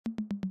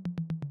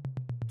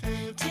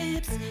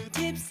Tips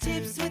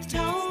with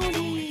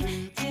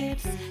Toni.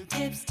 Tips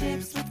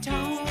with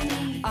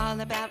Toni. All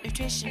about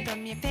nutrition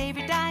from your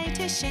favorite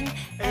dietitian.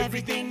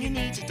 Everything you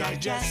need to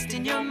digest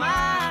in your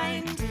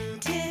mind.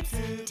 Tips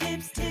with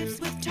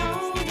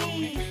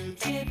Toni.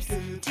 Tips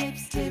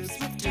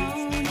with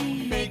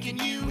Toni. Making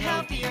you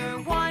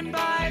healthier one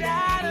bite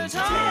at a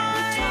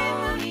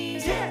time.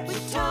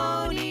 With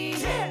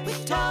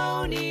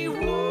Toni.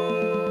 Woo.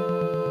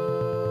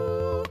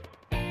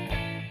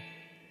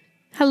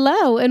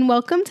 Hello, and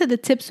welcome to the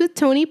Tips with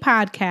Toni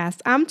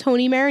podcast. I'm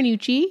Toni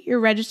Marinucci,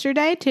 your registered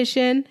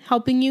dietitian,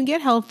 helping you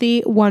get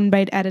healthy one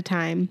bite at a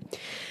time.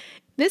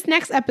 This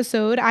next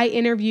episode, I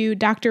interviewed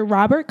Dr.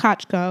 Robert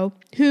Kachko,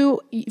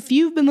 who, if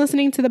you've been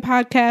listening to the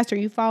podcast or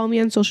you follow me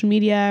on social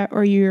media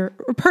or you're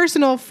a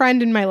personal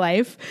friend in my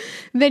life,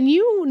 then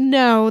you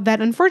know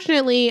that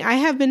unfortunately I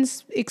have been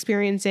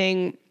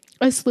experiencing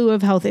a slew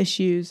of health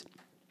issues.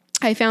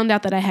 I found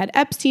out that I had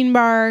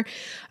Epstein-Barr,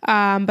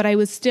 but I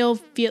was still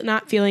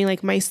not feeling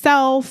like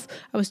myself.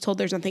 I was told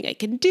there's nothing I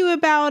can do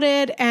about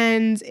it.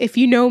 And if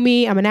you know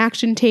me, I'm an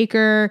action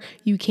taker.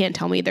 You can't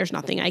tell me there's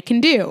nothing I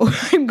can do.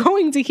 I'm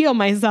going to heal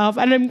myself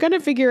and I'm going to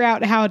figure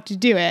out how to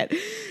do it.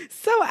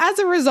 So as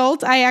a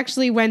result, I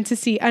actually went to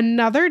see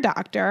another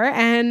doctor,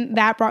 and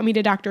that brought me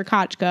to Dr.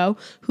 Kachko,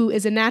 who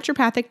is a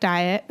naturopathic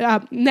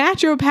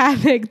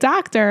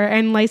doctor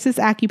and licensed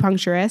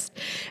acupuncturist.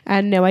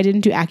 And no, I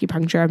didn't do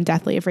acupuncture. I'm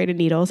deathly afraid of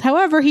needles.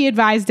 However, he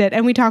advised it,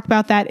 and we talk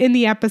about that in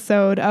the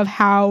episode of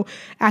how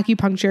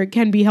acupuncture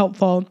can be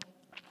helpful.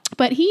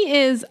 But he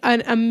is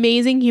an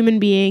amazing human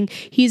being.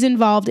 He's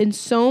involved in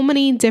so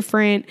many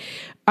different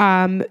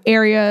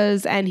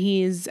areas, and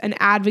he's an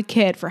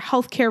advocate for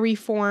healthcare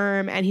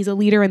reform, and he's a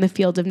leader in the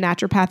field of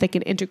naturopathic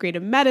and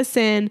integrative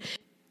medicine.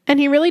 And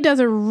he really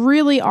does a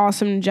really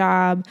awesome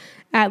job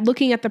at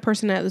looking at the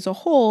person as a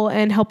whole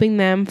and helping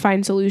them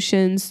find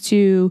solutions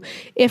to,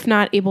 if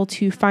not able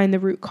to find the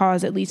root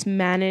cause, at least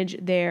manage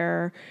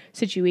their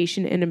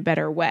situation in a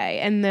better way.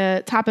 And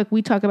the topic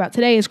we talk about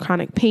today is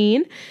chronic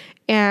pain.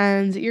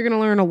 And you're going to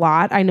learn a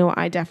lot. I know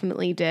I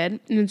definitely did.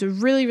 And it's a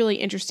really, really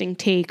interesting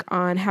take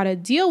on how to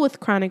deal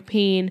with chronic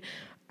pain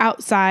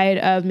outside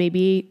of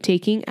maybe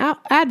taking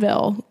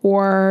Advil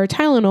or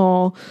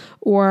Tylenol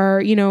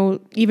or,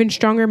 even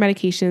stronger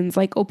medications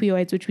like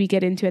opioids, which we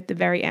get into at the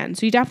very end.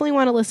 So you definitely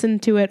want to listen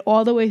to it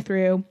all the way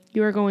through.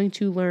 You are going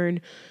to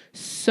learn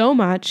so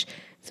much.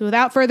 So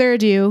without further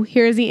ado,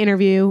 here's the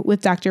interview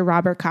with Dr.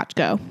 Robert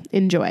Kachko.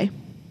 Enjoy.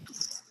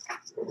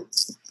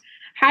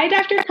 Hi,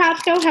 Dr.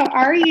 Kachko. How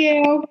are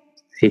you?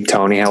 Hey,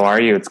 Toni. How are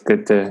you? It's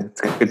good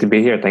to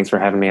be here. Thanks for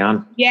having me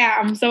on. Yeah,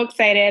 I'm so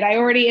excited. I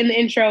already in the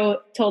intro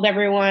told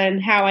everyone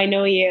how I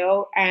know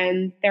you,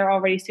 and they're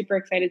already super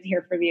excited to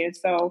hear from you.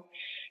 So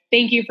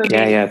thank you for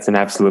being here. Yeah, it's an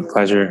absolute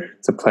pleasure.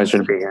 It's a pleasure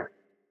to be here.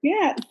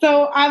 Yeah.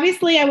 So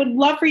obviously, I would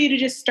love for you to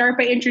just start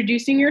by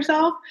introducing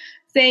yourself,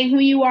 saying who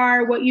you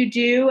are, what you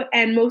do,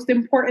 and most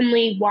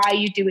importantly, why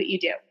you do what you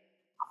do.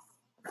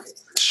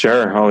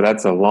 Sure. Oh,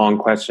 that's a long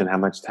question. How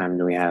much time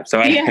do we have?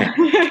 So I guess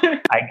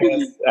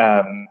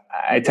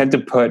I tend to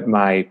put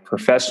my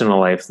professional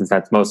life, since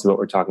that's most of what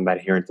we're talking about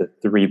here, into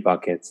three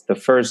buckets. The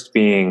first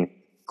being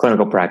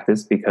clinical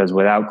practice, because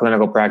without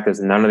clinical practice,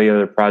 none of the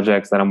other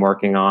projects that I'm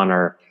working on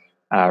are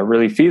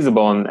really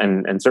feasible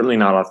and certainly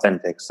not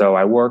authentic. So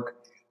I work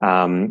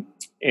in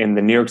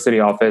the New York City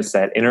office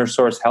at Inner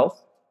Source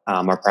Health.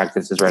 Our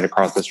practice is right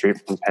across the street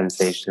from Penn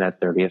Station at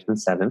 30th and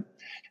 7th.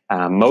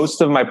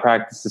 Most of my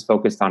practice is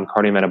focused on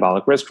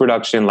cardiometabolic risk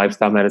reduction,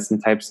 lifestyle medicine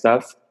type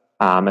stuff,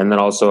 and then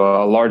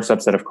also a large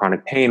subset of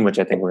chronic pain, which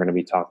I think we're going to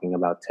be talking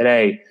about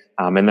today.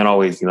 And then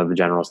always, the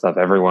general stuff.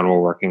 Everyone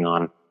we're working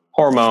on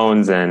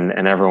hormones and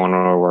everyone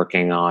we're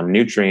working on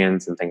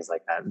nutrients and things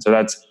like that. And so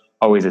that's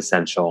always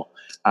essential.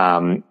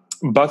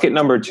 Bucket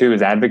number two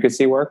is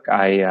advocacy work.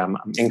 I'm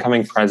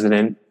incoming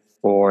president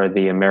for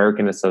the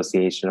American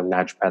Association of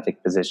Naturopathic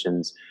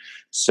Physicians.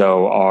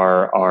 So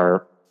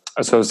our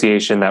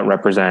association that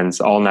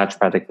represents all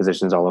naturopathic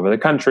physicians all over the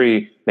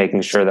country,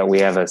 making sure that we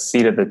have a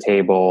seat at the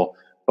table,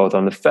 both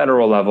on the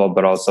federal level,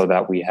 but also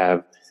that we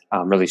have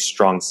really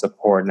strong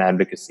support and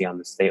advocacy on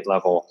the state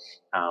level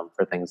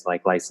for things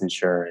like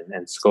licensure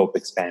and scope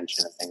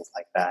expansion and things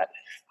like that.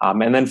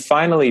 And then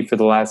finally, for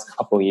the last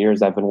couple of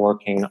years, I've been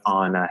working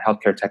on a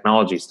healthcare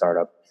technology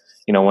startup.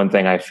 One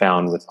thing I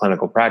found with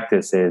clinical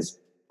practice is,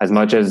 as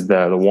much as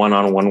the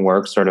one-on-one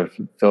work sort of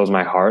fills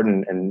my heart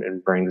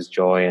and brings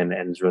joy and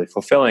is really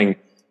fulfilling,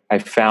 I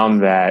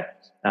found that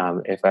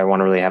if I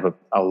want to really have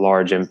a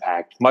large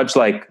impact, much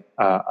like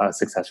a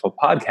successful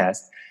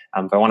podcast,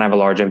 if I want to have a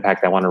large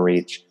impact, I want to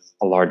reach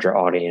a larger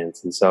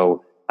audience. And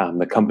so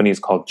the company is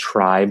called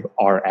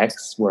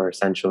TribeRX. We're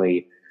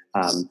essentially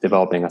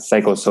developing a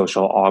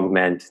psychosocial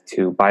augment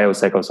to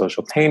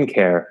biopsychosocial pain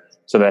care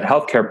so that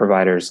healthcare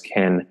providers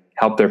can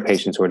help their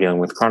patients who are dealing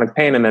with chronic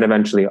pain and then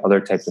eventually other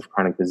types of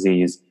chronic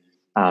disease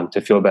to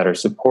feel better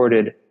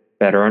supported,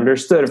 better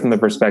understood from the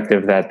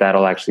perspective that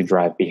that'll actually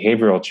drive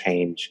behavioral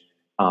change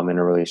in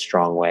a really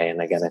strong way.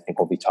 And again, I think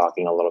we'll be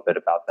talking a little bit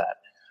about that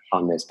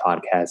on this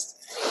podcast.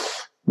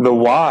 The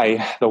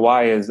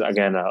why is,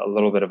 again, a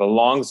little bit of a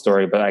long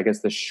story, but I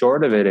guess the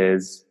short of it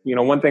is,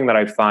 one thing that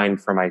I find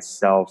for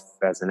myself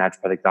as a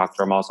naturopathic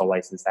doctor, I'm also a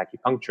licensed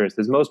acupuncturist,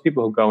 is most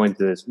people who go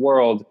into this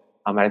world,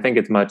 and I think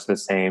it's much the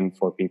same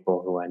for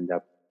people who end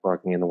up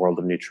working in the world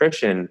of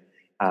nutrition.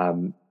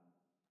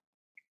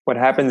 What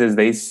happens is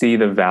they see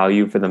the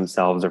value for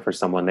themselves or for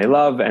someone they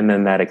love, and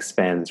then that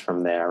expands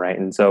from there, right?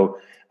 And so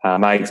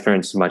my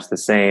experience is much the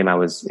same. I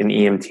was an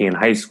EMT in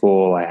high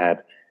school. I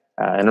had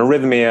an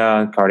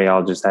arrhythmia.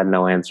 Cardiologist had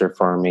no answer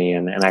for me,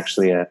 and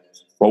actually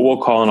what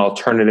we'll call an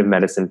alternative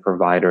medicine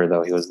provider,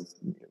 though he was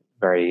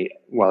very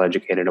well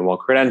educated and well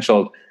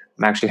credentialed,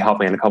 actually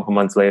helped me. And a couple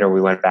months later,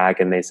 we went back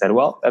and they said,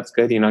 well, that's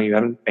good. You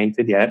haven't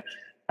fainted yet.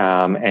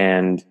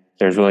 And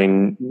there's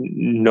really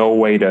no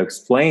way to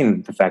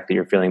explain the fact that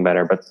you're feeling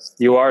better, but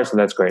you are. So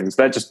that's great. And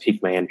so that just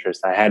piqued my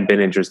interest. I had been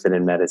interested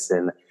in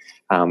medicine,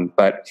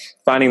 but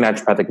finding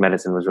naturopathic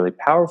medicine was really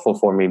powerful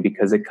for me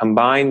because it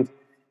combined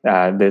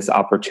this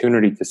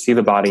opportunity to see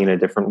the body in a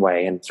different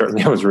way. And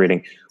certainly I was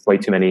reading way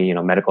too many,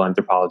 medical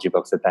anthropology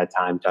books at that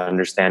time to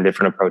understand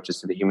different approaches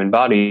to the human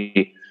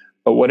body.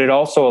 But what it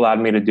also allowed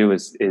me to do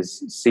is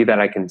see that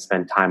I can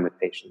spend time with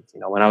patients.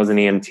 When I was an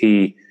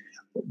EMT,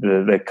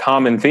 the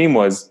common theme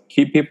was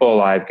keep people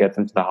alive, get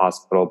them to the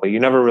hospital, but you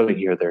never really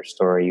hear their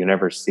story. You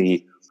never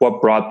see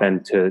what brought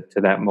them to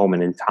that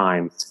moment in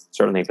time.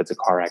 Certainly if it's a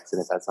car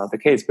accident, that's not the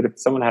case. But if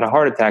someone had a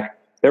heart attack,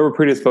 there were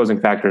predisposing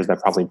factors that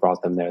probably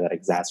brought them there that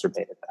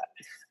exacerbated that.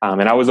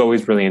 And I was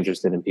always really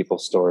interested in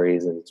people's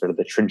stories and sort of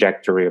the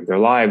trajectory of their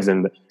lives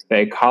and the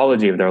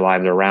ecology of their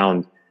lives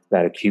around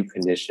that acute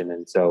condition.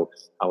 And so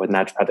with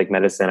naturopathic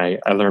medicine,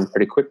 I learned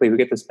pretty quickly we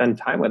get to spend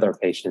time with our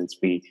patients.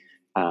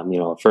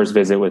 A first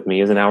visit with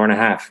me is an hour and a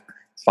half.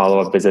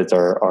 Follow-up visits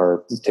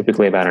are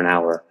typically about an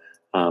hour.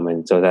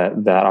 And so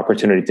that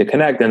opportunity to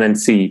connect and then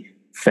see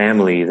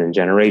families and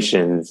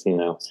generations,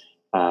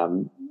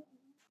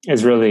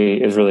 is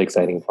really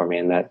exciting for me.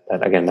 And that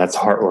again, that's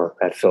heart work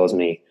that fills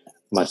me,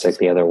 much like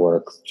the other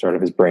work sort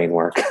of is brain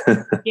work.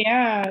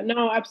 Yeah,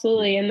 no,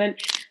 absolutely. And then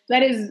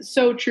that is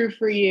so true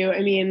for you.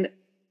 I mean,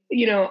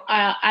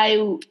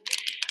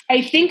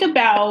 I think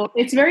about,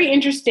 it's very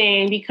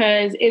interesting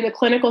because in the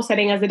clinical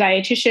setting as a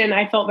dietitian,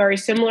 I felt very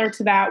similar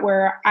to that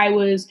where I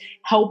was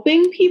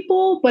helping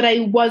people, but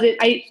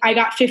I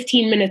got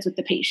 15 minutes with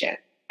the patient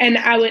and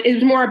it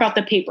was more about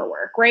the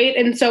paperwork. Right.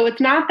 And so it's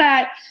not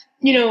that,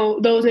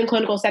 those in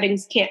clinical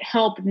settings can't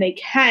help, and they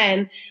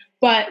can,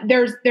 but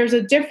there's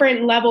a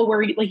different level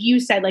where, like you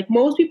said, like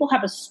most people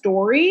have a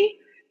story.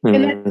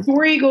 And that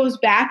story goes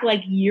back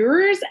like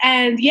years,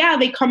 and yeah,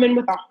 they come in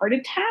with a heart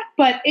attack,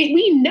 but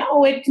we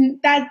know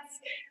that's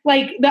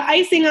like the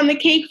icing on the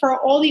cake for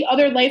all the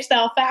other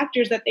lifestyle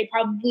factors that they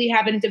probably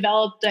haven't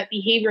developed that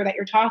behavior that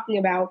you're talking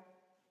about.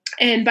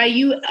 And by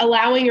you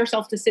allowing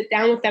yourself to sit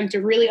down with them to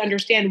really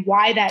understand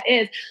why that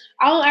is,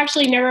 I'll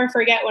actually never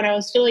forget when I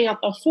was filling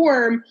out the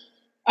form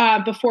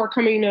before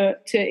coming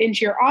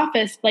into your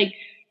office, like,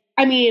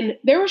 I mean,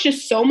 there was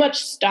just so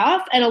much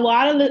stuff. And a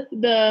lot of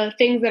the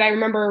things that I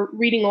remember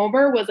reading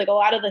over was like a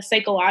lot of the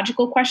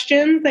psychological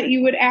questions that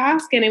you would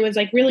ask. And it was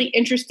like really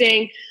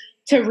interesting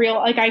to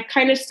I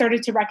kind of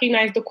started to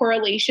recognize the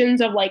correlations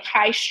of like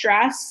high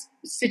stress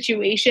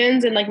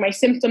situations and like my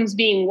symptoms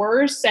being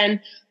worse.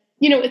 And,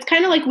 it's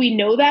kind of like we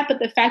know that, but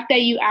the fact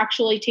that you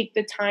actually take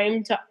the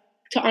time to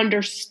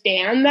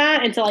understand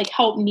that and to like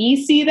help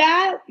me see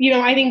that,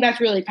 I think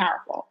that's really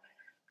powerful.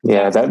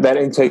 Yeah, that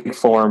intake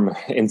form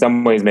in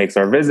some ways makes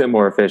our visit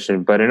more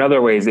efficient, but in other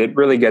ways, it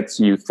really gets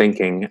you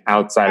thinking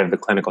outside of the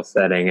clinical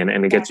setting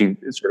and it gets you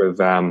sort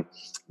of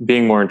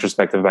being more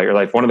introspective about your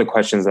life. One of the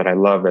questions that I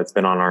love that's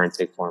been on our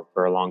intake form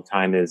for a long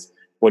time is,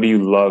 what do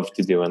you love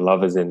to do? And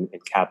love is in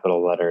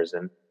capital letters.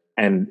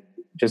 And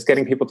just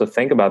getting people to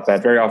think about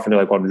that. Very often they're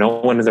like, well, no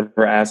one has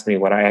ever asked me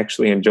what I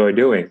actually enjoy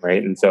doing,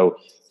 right? And so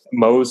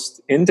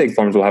most intake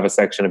forms will have a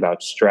section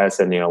about stress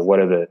and, what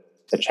are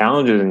the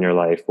challenges in your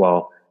life?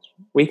 Well,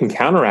 we can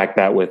counteract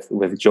that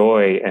with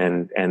joy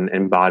and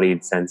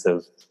embodied sense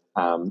of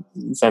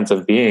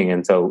being.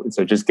 And so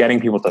just getting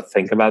people to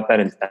think about that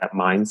and that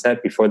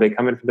mindset before they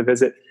come in for the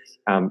visit,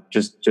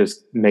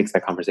 just makes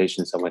that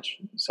conversation so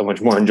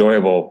much more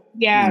enjoyable.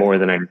 Yeah. More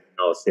than anything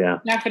else. Yeah,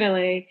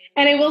 definitely.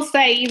 And I will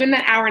say, even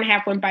the hour and a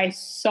half went by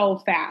so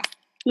fast,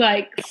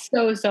 like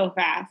so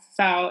fast.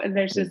 So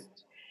there's just,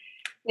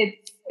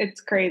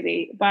 it's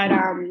crazy. But,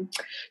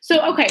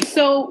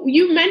 so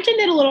you mentioned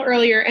it a little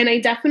earlier, and I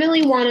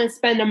definitely want to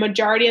spend a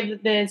majority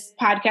of this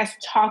podcast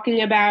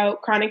talking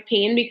about chronic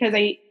pain because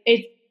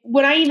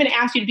when I even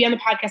asked you to be on the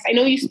podcast, I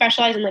know you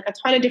specialize in like a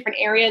ton of different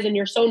areas and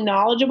you're so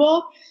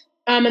knowledgeable.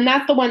 And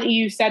that's the one that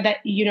you said that,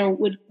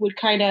 would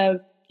kind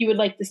of, you would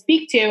like to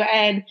speak to.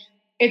 And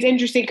it's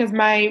interesting because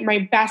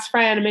my best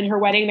friend, I'm in her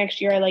wedding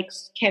next year. I like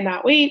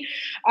cannot wait.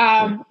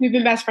 We've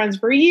been best friends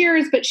for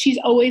years, but she's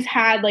always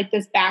had like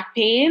this back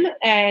pain,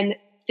 and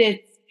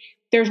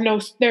there's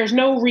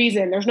no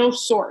reason, there's no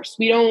source.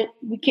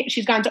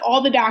 She's gone to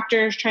all the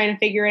doctors trying to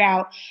figure it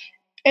out.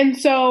 And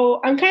so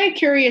I'm kind of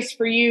curious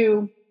for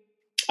you,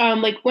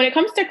 like when it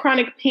comes to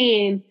chronic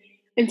pain,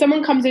 and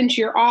someone comes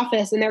into your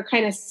office and they're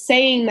kind of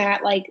saying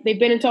that, like, they've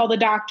been into all the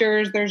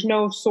doctors, there's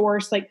no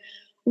source, like,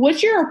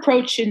 what's your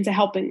approach into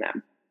helping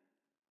them?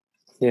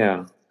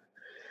 Yeah.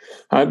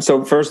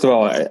 So first of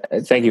all,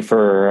 thank you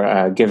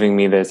for giving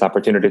me this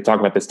opportunity to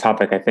talk about this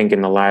topic. I think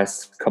in the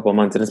last couple of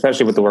months, and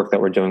especially with the work that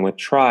we're doing with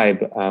Tribe,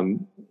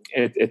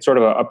 it's sort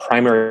of a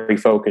primary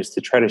focus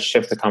to try to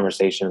shift the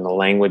conversation and the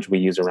language we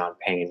use around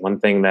pain.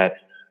 One thing that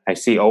I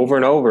see over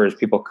and over is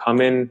people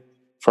come in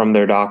from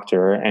their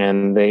doctor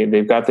and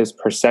they've got this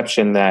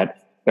perception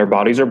that their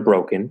bodies are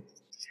broken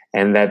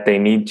and that they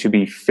need to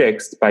be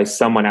fixed by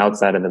someone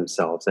outside of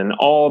themselves. And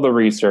all the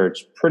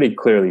research pretty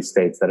clearly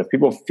states that if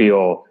people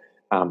feel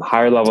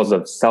higher levels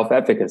of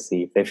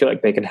self-efficacy, if they feel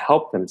like they can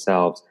help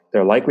themselves,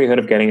 their likelihood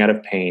of getting out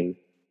of pain,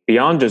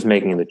 beyond just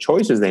making the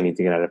choices they need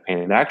to get out of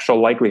pain, the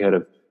actual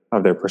likelihood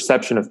of their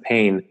perception of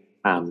pain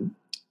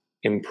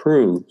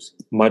improves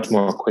much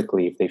more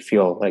quickly if they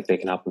feel like they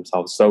can help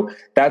themselves. So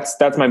that's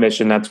my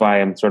mission. That's why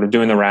I'm sort of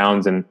doing the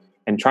rounds and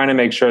trying to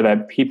make sure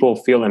that people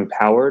feel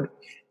empowered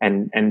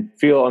and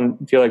feel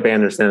like they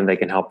understand that they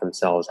can help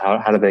themselves.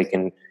 How do they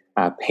can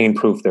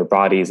pain-proof their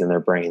bodies and their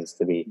brains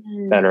to be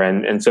better.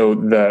 And so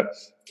the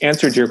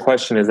answer to your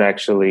question is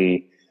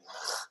actually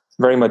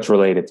very much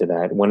related to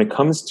that. When it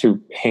comes to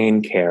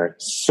pain care,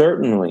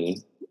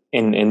 certainly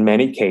in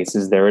many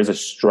cases, there is a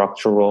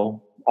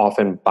structural,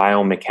 often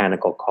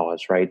biomechanical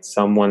cause, right?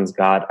 Someone's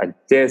got a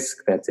disc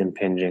that's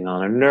impinging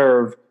on a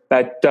nerve.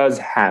 That does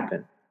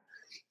happen.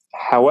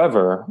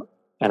 However,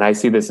 and I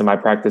see this in my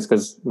practice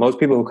because most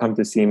people who come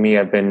to see me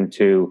have been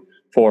to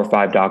 4 or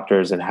 5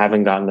 doctors and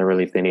haven't gotten the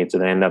relief they need, so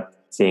they end up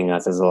seeing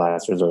us as a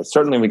last resort.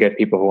 Certainly we get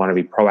people who want to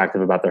be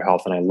proactive about their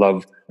health, and I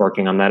love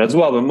working on that as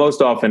well, but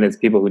most often it's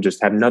people who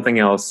just have nothing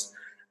else,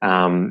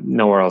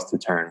 nowhere else to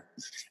turn.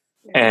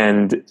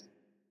 And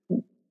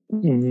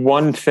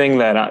one thing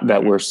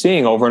that we're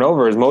seeing over and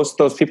over is most of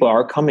those people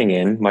are coming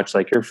in, much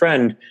like your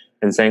friend,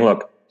 and saying,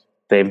 look,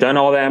 they've done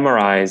all the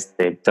MRIs,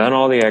 they've done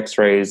all the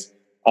x-rays,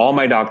 all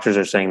my doctors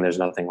are saying there's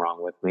nothing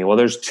wrong with me. Well,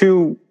 there's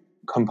 2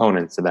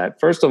 components to that.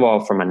 First of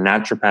all, from a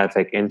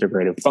naturopathic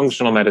integrative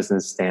functional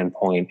medicine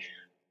standpoint,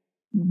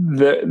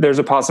 there's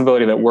a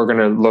possibility that we're going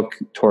to look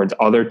towards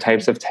other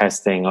types of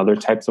testing, other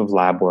types of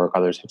lab work,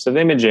 other types of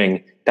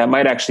imaging that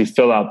might actually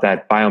fill out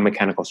that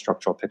biomechanical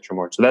structural picture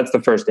more. So that's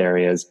the first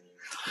area is,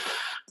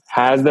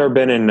 has there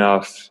been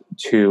enough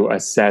to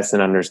assess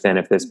and understand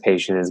if this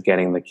patient is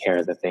getting the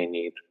care that they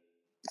need?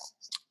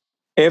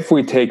 If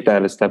we take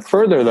that a step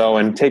further, though,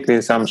 and take the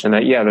assumption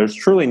that, yeah, there's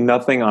truly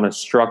nothing on a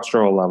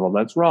structural level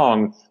that's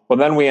wrong, well,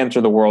 then we enter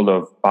the world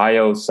of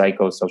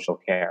biopsychosocial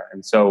care.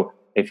 And so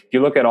if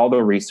you look at all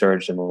the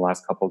research in the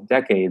last couple of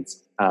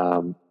decades,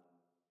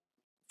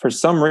 for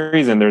some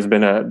reason, there's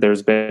been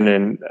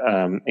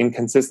an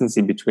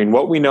inconsistency between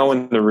what we know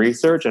in the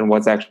research and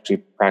what's actually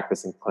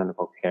practiced in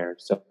clinical care.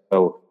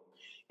 So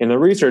in the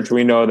research,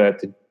 we know that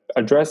to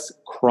address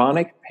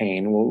chronic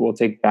pain, we'll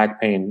take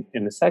back pain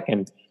in a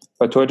second,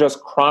 but to address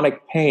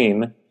chronic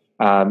pain,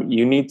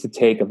 you need to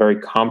take a very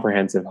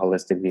comprehensive,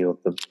 holistic view of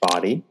the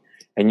body.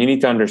 And you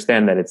need to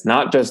understand that it's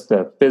not just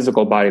the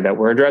physical body that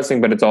we're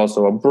addressing, but it's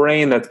also a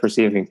brain that's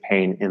perceiving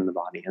pain in the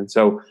body. And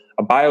so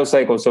a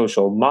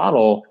biopsychosocial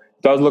model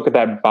does look at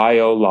that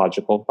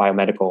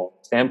biomedical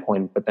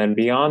standpoint, but then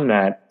beyond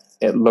that,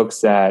 it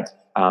looks at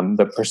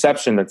the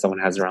perception that someone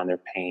has around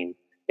their pain.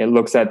 It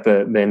looks at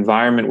the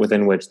environment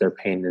within which their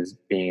pain is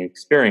being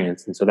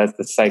experienced. And so that's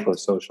the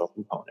psychosocial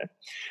component.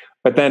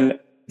 But then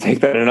take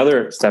that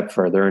another step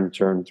further in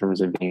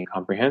terms of being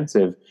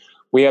comprehensive,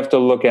 we have to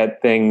look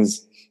at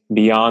things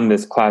beyond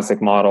this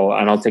classic model.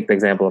 And I'll take the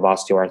example of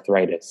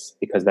osteoarthritis,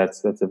 because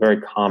that's a very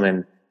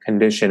common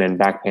condition in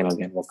back pain,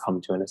 again, we'll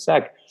come to in a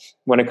sec.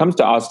 When it comes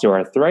to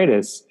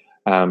osteoarthritis,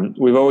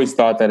 we've always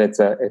thought that it's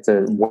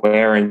a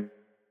wear and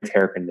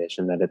tear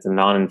condition, that it's a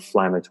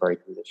non-inflammatory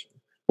condition.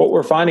 What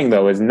we're finding,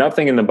 though, is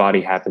nothing in the body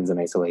happens in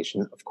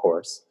isolation, of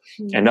course,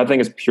 and nothing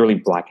is purely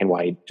black and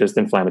white, just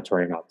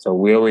inflammatory or not. So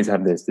we always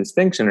have this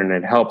distinction, and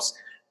it helps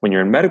when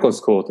you're in medical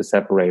school to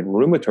separate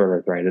rheumatoid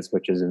arthritis,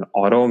 which is an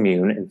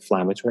autoimmune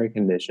inflammatory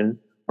condition,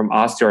 from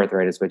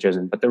osteoarthritis, which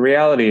isn't. But the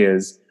reality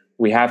is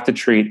we have to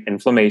treat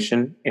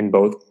inflammation in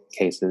both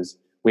cases.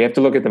 We have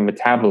to look at the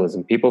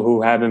metabolism. People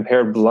who have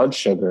impaired blood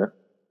sugar,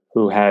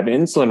 who have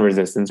insulin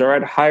resistance, are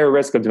at higher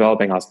risk of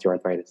developing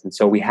osteoarthritis. And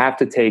so we have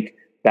to take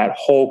that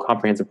whole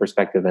comprehensive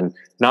perspective and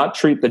not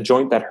treat the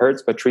joint that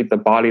hurts, but treat the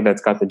body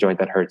that's got the joint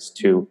that hurts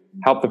to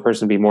help the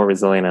person be more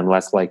resilient and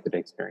less likely to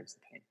experience the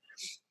pain.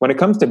 When it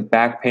comes to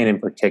back pain in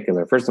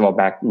particular, first of all,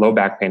 low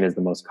back pain is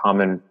the most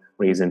common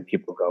reason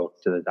people go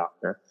to the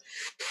doctor.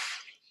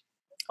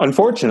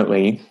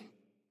 Unfortunately,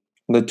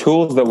 the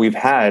tools that we've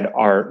had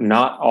are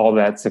not all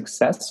that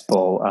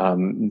successful.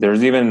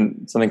 There's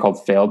even something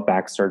called failed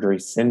back surgery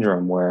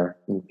syndrome, where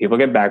when people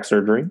get back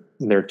surgery,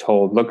 they're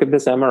told, look at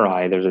this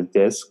MRI, there's a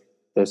disc,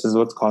 this is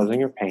what's causing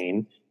your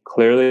pain.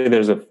 Clearly,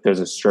 there's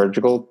a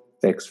surgical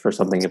fix for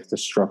something if it's a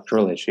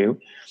structural issue.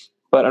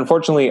 But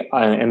unfortunately,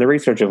 and the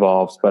research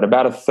evolves, but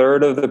about a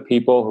third of the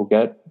people who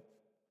get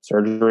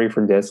surgery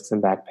for discs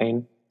and back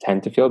pain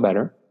tend to feel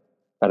better.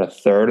 about a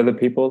third of the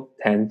people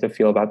tend to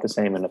feel about the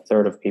same, and a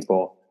third of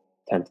people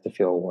tend to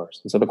feel worse.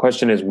 And so the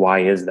question is, why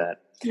is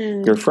that?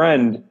 Your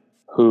friend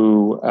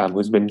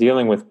who's been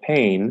dealing with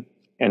pain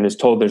and is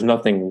told there's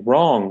nothing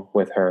wrong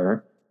with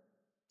her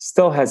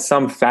still has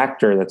some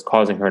factor that's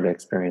causing her to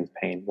experience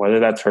pain, whether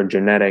that's her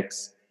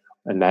genetics,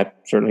 and that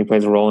certainly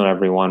plays a role in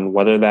everyone,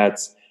 whether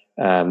that's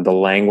the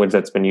language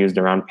that's been used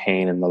around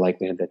pain and the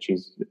likelihood that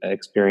she's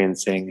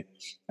experiencing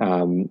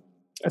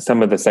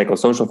some of the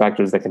psychosocial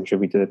factors that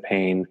contribute to the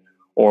pain,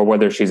 or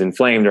whether she's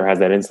inflamed or has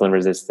that insulin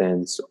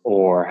resistance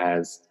or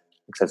has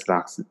excessive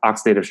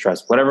oxidative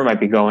stress, whatever might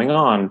be going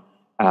on.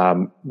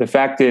 The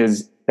fact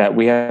is that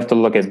we have to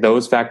look at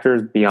those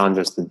factors beyond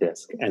just the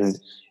disc. And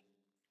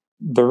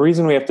the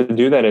reason we have to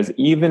do that is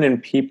even in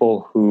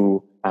people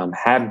who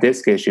have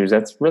disc issues,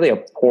 that's really a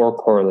poor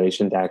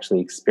correlation to actually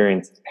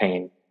experience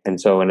pain. And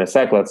so in a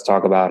sec, let's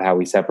talk about how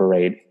we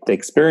separate the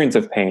experience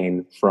of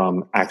pain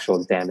from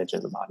actual damage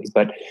in the body.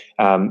 But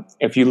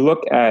if you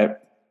look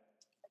at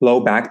low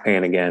back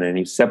pain again, and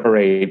you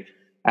separate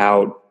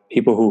out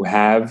people who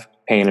have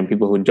pain and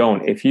people who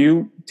don't, if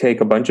you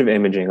take a bunch of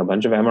imaging, a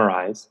bunch of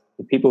MRIs,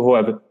 the people who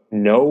have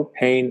no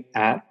pain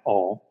at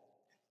all,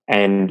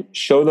 and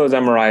show those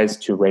MRIs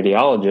to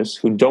radiologists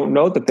who don't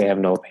know that they have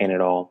no pain at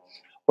all,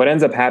 what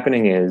ends up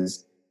happening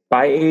is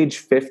by age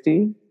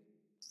 50,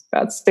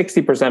 about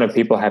 60% of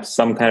people have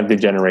some kind of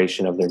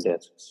degeneration of their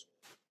discs.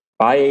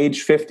 By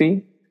age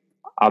 50,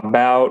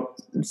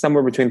 about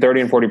somewhere between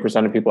 30 and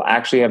 40% of people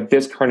actually have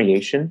disc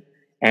herniation,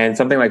 and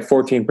something like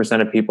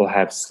 14% of people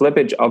have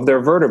slippage of their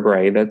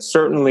vertebrae that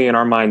certainly in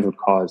our minds would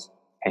cause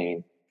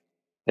pain.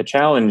 The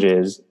challenge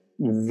is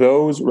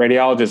those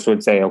radiologists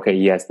would say, okay,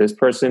 yes, this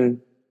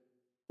person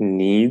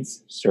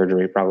needs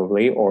surgery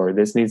probably, or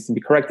this needs to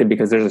be corrected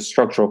because there's a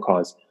structural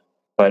cause.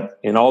 But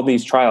in all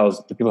these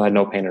trials, the people had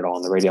no pain at all,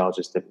 and the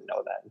radiologists didn't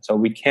know that. So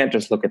we can't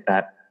just look at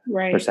that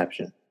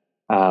perception.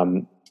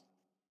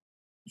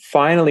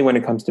 Finally, when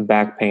it comes to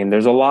back pain,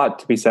 there's a lot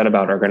to be said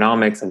about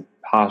ergonomics and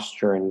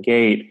posture and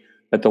gait,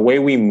 but the way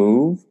we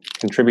move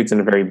contributes in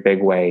a very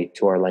big way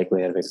to our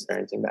likelihood of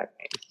experiencing back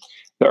pain.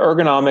 The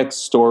ergonomics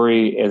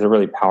story is a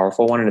really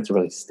powerful one, and it's a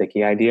really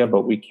sticky idea,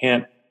 but we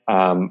can't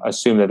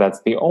assume that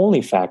that's the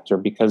only factor,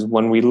 because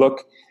when we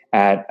look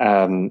at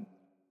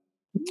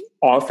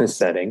office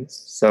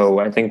settings, so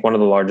I think one of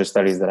the largest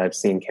studies that I've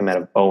seen came out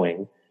of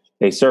Boeing.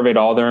 They surveyed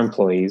all their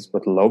employees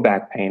with low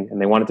back pain, and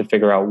they wanted to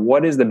figure out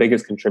what is the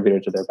biggest contributor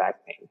to their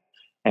back pain.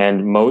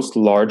 And most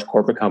large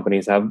corporate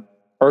companies have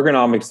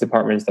ergonomics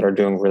departments that are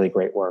doing really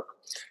great work.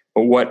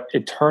 But what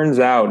it turns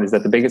out is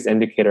that the biggest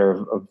indicator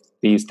of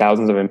these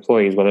thousands of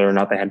employees, whether or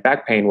not they had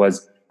back pain,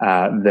 was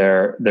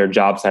their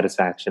job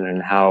satisfaction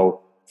and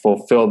how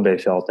fulfilled they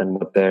felt and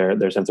what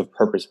their sense of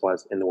purpose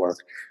was in the work.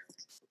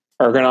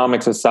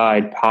 Ergonomics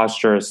aside,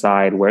 posture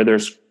aside, where their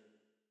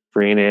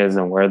screen is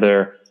and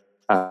where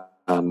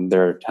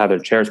how their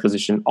chair is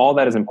positioned, all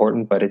that is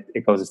important, but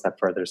it goes a step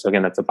further. So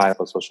again, that's a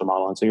biopsychosocial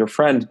model. And so your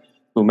friend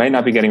who may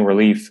not be getting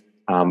relief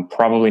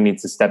probably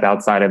needs to step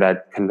outside of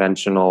that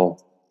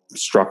conventional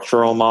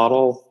structural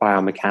model,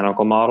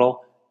 biomechanical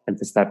model, and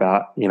to step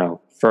out,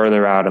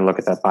 further out and look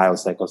at that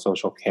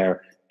biopsychosocial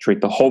care,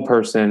 treat the whole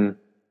person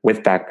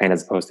with back pain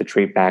as opposed to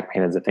treat back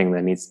pain as a thing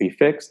that needs to be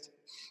fixed.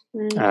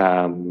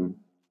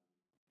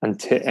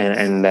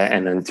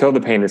 Until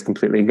the pain is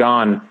completely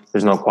gone,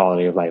 there's no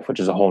quality of life, which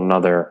is a whole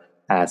nother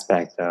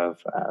aspect of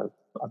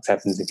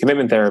acceptance and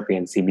commitment therapy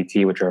and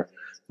CBT, which are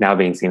now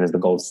being seen as the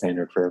gold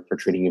standard for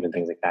treating even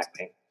things like back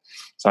pain.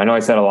 So I know I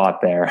said a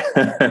lot there.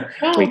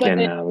 We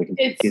can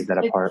tease that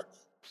apart.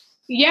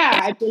 Yeah,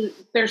 I think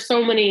there's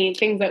so many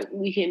things that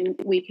we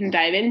can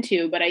dive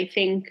into, but I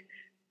think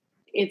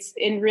it's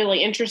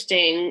really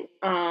interesting.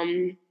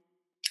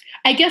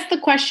 I guess the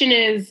question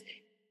is,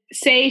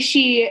 say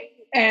she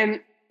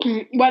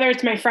whether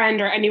it's my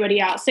friend or anybody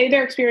else, say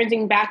they're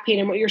experiencing back pain,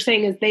 and what you're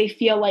saying is they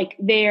feel like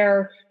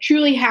they're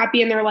truly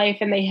happy in their life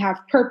and they have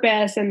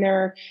purpose and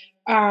they're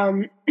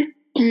like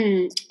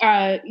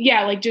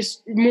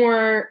just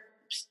more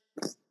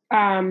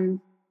I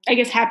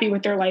guess happy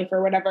with their life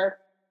or whatever.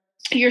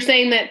 You're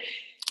saying that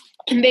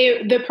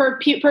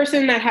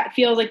person that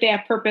feels like they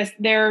have purpose,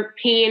 their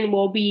pain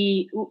will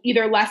be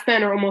either less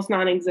than or almost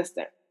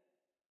non-existent.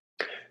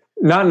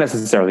 Not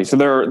necessarily. So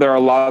there are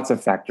lots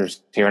of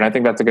factors here, and I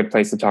think that's a good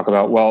place to talk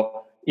about.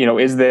 Well,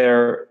 is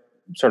there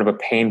sort of a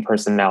pain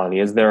personality?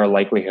 Is there a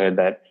likelihood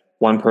that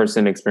one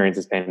person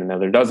experiences pain and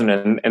another doesn't?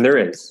 And there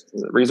is.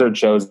 Research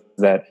shows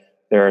that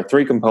there are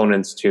three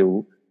components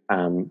to,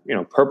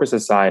 purpose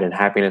aside and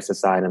happiness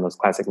aside and those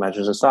classic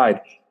measures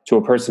aside, to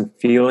a person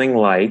feeling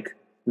like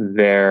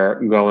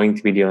they're going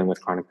to be dealing with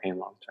chronic pain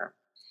long term.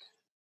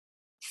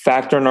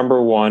 Factor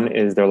number one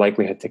is their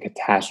likelihood to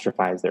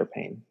catastrophize their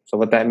pain. So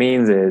what that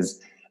means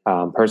is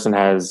person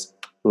has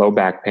low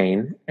back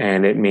pain,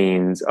 and it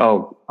means,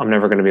 I'm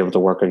never going to be able to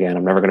work again.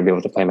 I'm never going to be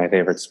able to play my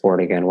favorite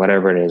sport again,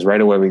 whatever it is.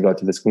 Right away, we go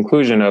to this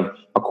conclusion of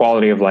a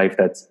quality of life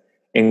that's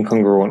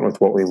incongruent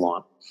with what we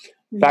want.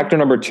 Mm-hmm. Factor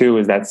number two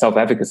is that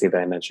self-efficacy that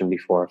I mentioned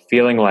before,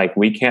 feeling like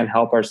we can't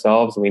help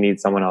ourselves. We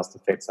need someone else to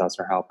fix us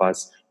or help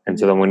us. And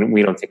so then when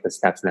we don't take the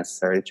steps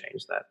necessary to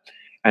change that.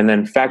 And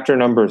then factor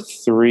number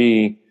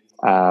 3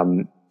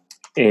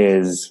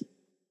 is,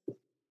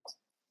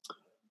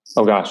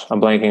 oh gosh, I'm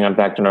blanking on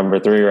factor number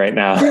 3 right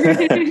now.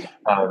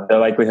 The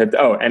likelihood,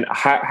 and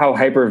how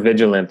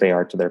hypervigilant they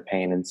are to their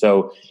pain. And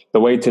so the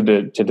way to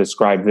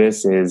describe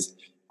this is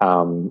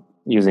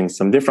using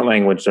some different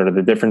language, sort of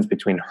the difference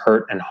between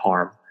hurt and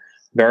harm.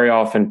 Very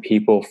often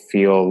people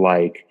feel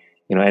like,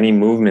 any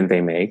movement they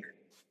make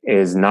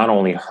is not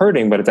only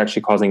hurting, but it's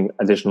actually causing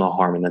additional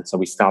harm. And then so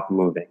we stop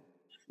moving.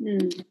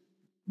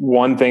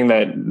 One thing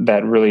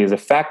that really is a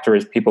factor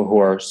is people who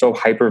are so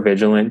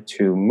hypervigilant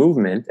to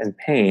movement and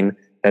pain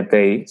that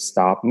they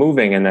stop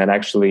moving. And that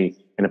actually,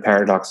 in a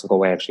paradoxical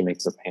way, actually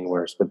makes the pain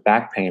worse. With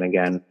back pain,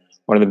 again,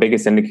 one of the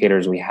biggest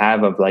indicators we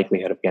have of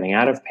likelihood of getting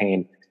out of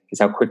pain is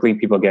how quickly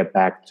people get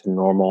back to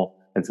normal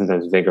and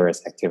sometimes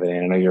vigorous activity.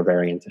 And I know you're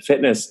very into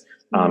fitness.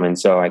 And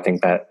so I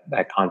think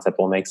that concept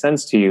will make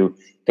sense to you.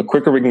 The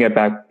quicker we can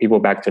get people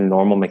back to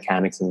normal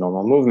mechanics and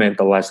normal movement,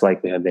 the less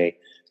likelihood they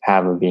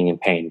have of being in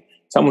pain.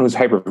 Someone who's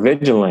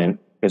hypervigilant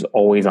is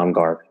always on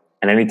guard.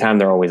 And anytime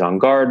they're always on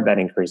guard, that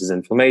increases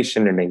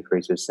inflammation, it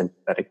increases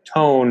sympathetic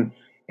tone.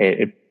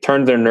 It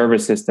turns their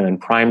nervous system and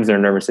primes their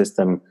nervous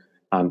system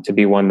to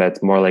be one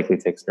that's more likely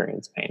to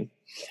experience pain.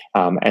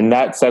 And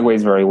that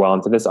segues very well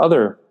into this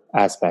other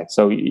aspect.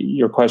 So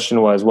your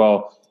question was,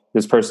 well,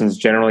 this person's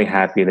generally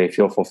happy, they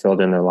feel fulfilled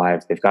in their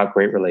lives, they've got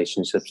great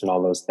relationships and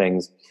all those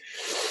things.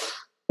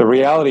 The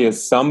reality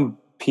is some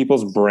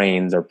people's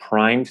brains are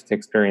primed to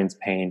experience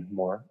pain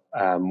more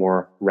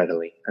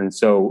readily. And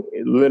so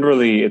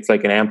literally it's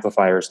like an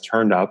amplifier is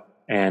turned up,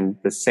 and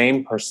the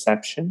same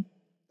perception,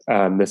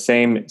 the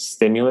same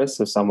stimulus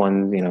of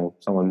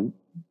someone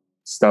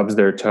stubs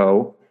their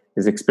toe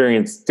is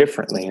experienced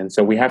differently. And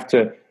so we have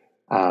to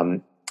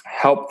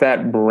help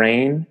that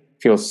brain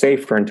feel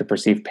safer and to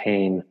perceive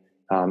pain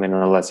in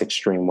a less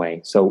extreme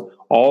way. So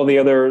all the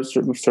other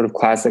sort of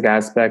classic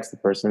aspects, the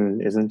person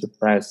isn't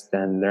depressed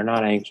and they're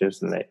not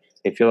anxious and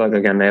they feel like,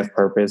 again, they have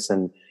purpose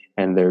and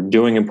they're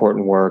doing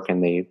important work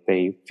and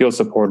they feel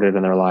supported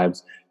in their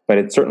lives. But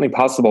it's certainly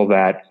possible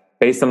that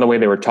based on the way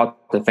they were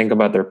taught to think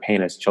about their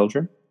pain as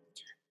children,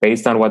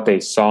 based on what they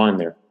saw in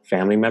their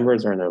family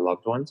members or in their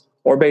loved ones,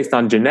 or based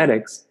on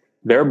genetics,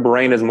 their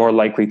brain is more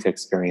likely to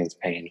experience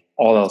pain,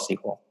 all else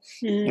equal.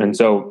 And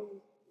so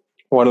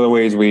one of the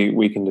ways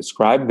we can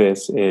describe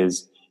this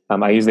is,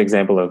 I use the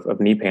example of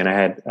knee pain. I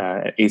had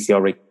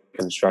ACL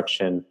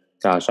reconstruction,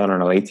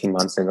 18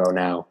 months ago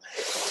now.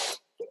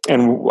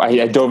 And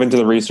I dove into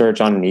the research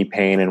on knee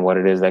pain and what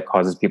it is that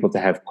causes people to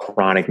have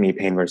chronic knee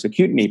pain versus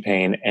acute knee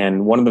pain.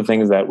 And one of the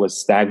things that was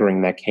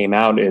staggering that came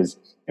out is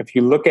if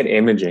you look at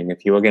imaging,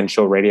 if you again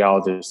show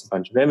radiologists a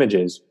bunch of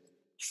images,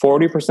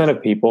 40%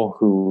 of people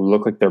who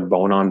look like they're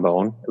bone on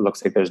bone, it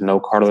looks like there's no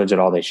cartilage at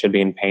all, they should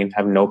be in pain,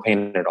 have no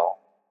pain at all.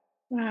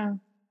 Wow.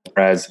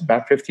 Whereas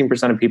about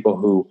 15% of people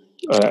who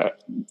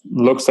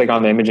looks like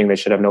on the imaging they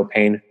should have no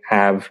pain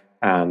have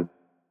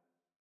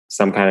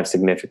some kind of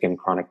significant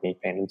chronic knee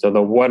pain. And so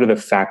what are the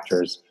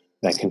factors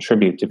that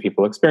contribute to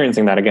people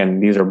experiencing that? Again,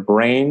 these are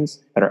brains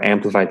that are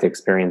amplified to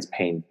experience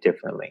pain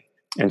differently.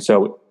 And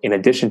so in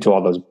addition to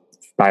all those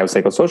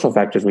biopsychosocial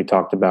factors we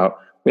talked about,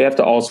 we have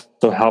to also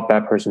help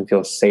that person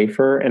feel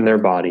safer in their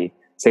body,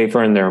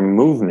 safer in their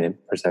movement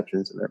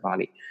perceptions in their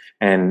body.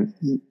 And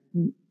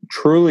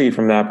truly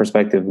from that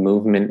perspective,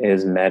 movement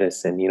is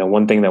medicine.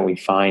 One thing that we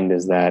find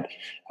is that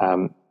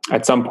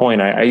at some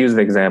point, I use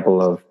the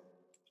example of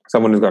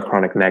someone who's got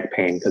chronic neck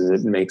pain because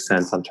it makes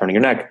sense on turning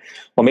your neck.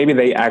 Well, maybe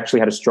they actually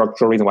had a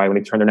structural reason why when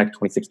they turn their neck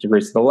 26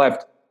 degrees to the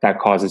left, that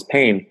causes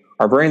pain.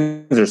 Our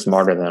brains are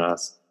smarter than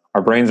us.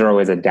 Our brains are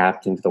always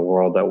adapting to the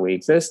world that we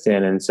exist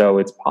in. And so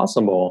it's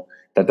possible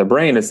that the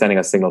brain is sending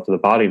a signal to the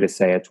body to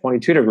say at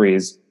 22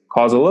 degrees,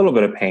 cause a little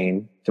bit of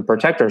pain to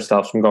protect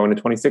ourselves from going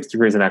to 26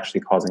 degrees and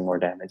actually causing more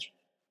damage.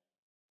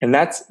 And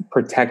that's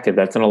protective.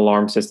 That's an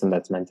alarm system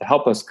that's meant to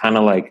help us, kind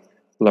of like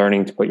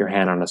learning to put your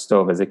hand on a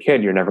stove as a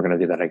kid. You're never going to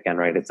do that again,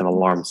 right? It's an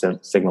alarm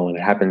signal and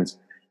it happens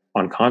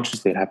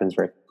unconsciously. It happens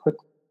very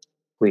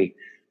quickly.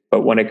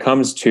 But when it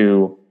comes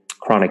to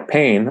chronic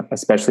pain,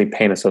 especially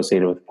pain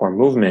associated with poor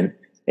movement,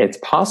 it's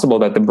possible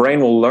that the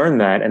brain will learn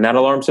that and that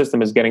alarm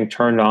system is getting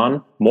turned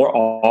on more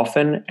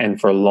often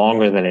and for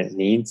longer than it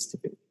needs to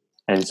be.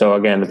 And so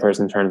again, the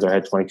person turns their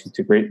head 22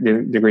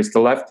 degrees to the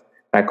left,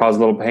 that causes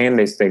a little pain.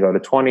 They go to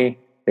 20,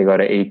 they go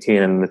to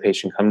 18, and the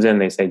patient comes in,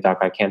 they say, "Doc,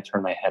 I can't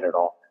turn my head at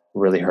all. It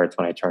really hurts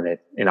when I turn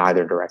it in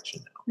either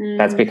direction."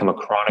 That's become a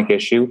chronic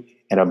issue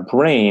and a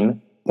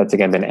brain that's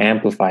again been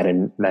amplified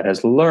and that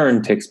has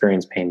learned to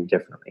experience pain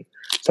differently.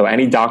 So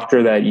any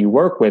doctor that you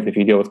work with, if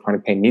you deal with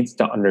chronic pain, needs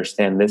to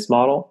understand this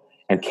model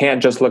and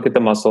can't just look at the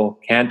muscle,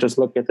 can't just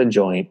look at the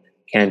joint,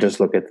 can't just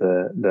look at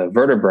the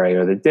vertebrae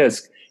or the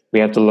disc. We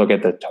have to look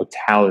at the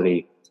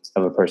totality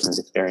of a person's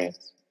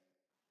experience.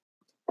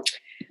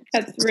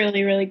 That's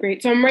really, really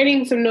great. So I'm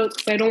writing some notes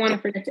because I don't want to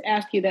forget to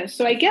ask you this.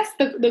 So I guess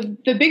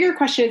the bigger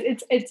question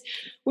is, it's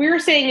we were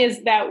saying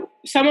is that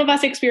some of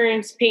us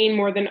experience pain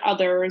more than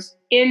others.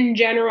 In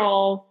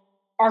general,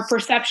 our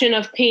perception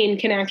of pain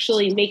can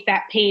actually make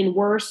that pain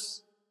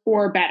worse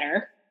or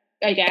better,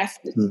 I guess.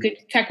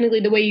 Technically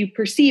the way you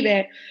perceive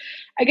it.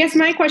 I guess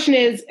my question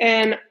is,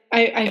 and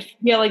I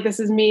feel like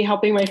this is me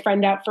helping my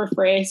friend out for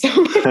free.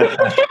 So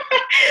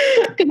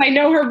because I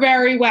know her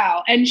very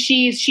well, and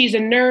she's a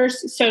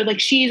nurse. So like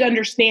she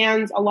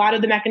understands a lot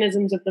of the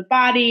mechanisms of the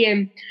body.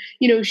 And,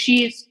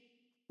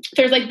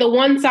 there's like the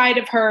one side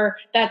of her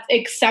that's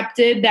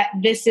accepted that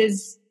this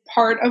is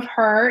part of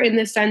her in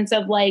the sense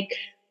of like,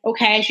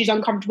 okay, she's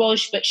uncomfortable,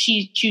 but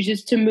she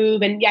chooses to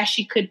move. And yes,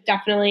 she could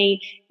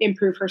definitely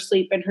improve her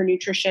sleep and her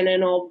nutrition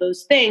and all of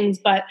those things.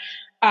 But,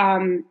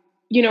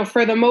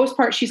 for the most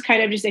part, she's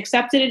kind of just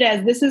accepted it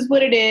as this is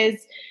what it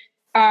is.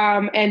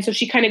 And so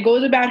she kind of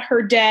goes about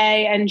her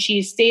day and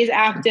she stays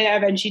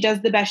active and she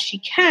does the best she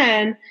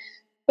can.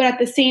 But at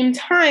the same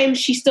time,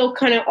 she still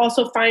kind of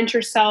also finds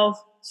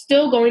herself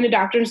still going to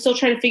doctor and still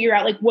trying to figure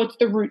out like what's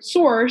the root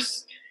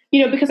source,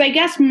 because I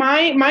guess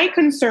my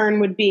concern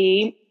would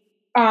be,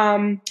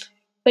 and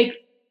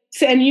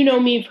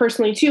me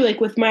personally too,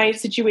 like with my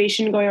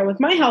situation going on with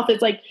my health,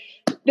 it's like,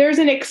 there's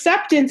an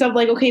acceptance of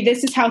like, okay,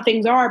 this is how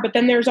things are. But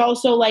then there's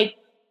also like,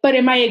 but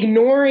am I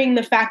ignoring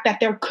the fact that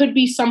there could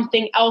be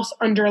something else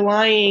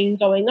underlying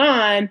going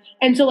on?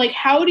 And so like,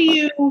 how do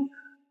you,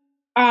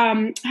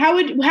 how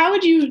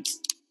would you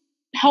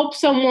help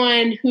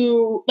someone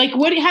who like,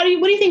 what do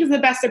you think is the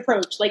best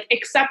approach? Like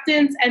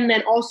acceptance and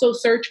then also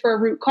search for a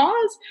root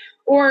cause?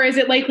 Or is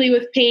it likely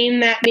with pain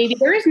that maybe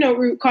there is no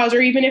root cause,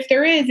 or even if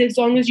there is, as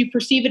long as you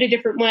perceive it a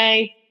different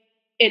way,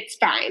 it's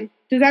fine.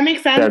 Does that make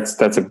sense?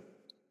 That's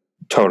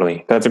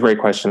a great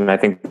question. I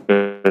think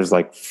there's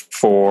like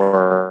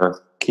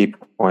 4 key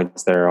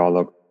points there,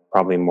 although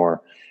probably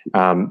more.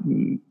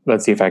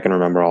 Let's see if I can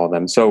remember all of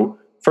them. So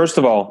first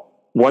of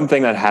all, one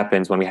thing that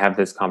happens when we have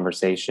this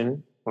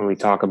conversation, when we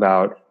talk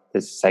about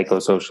this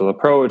psychosocial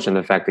approach and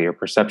the fact that your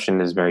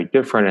perception is very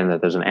different and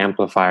that there's an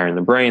amplifier in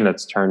the brain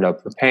that's turned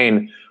up for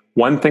pain,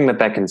 one thing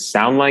that can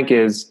sound like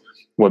is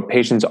what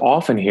patients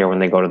often hear when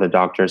they go to the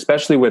doctor,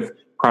 especially with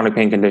chronic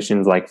pain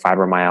conditions like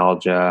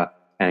fibromyalgia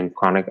and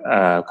chronic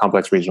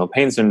complex regional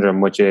pain syndrome,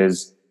 which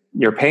is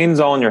your pain's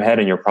all in your head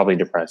and you're probably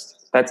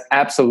depressed. That's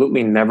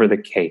absolutely never the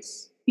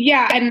case.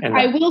 Yeah. And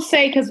I will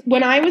say, because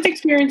when I was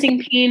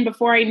experiencing pain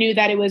before I knew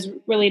that it was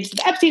related to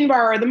the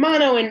Epstein-Barr or the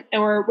mono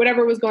or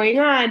whatever was going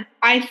on,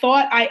 I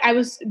thought I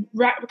was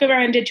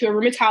recommended to a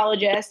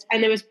rheumatologist,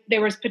 and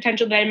there was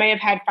potential that I might have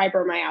had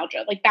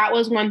fibromyalgia. Like that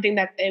was one thing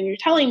that they were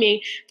telling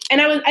me.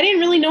 And I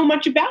didn't really know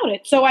much about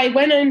it. So I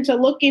went in to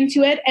look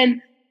into it,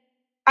 and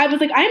I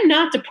was like, I'm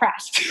not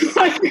depressed.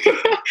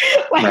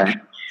 Right.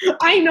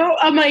 I know,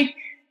 I'm like,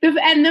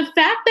 and the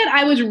fact that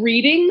I was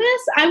reading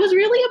this, I was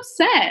really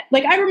upset.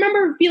 Like, I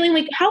remember feeling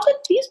like, how could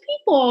these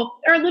people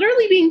are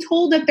literally being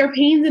told that their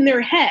pain's in their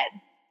head?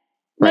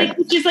 Like, right.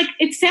 Which is like,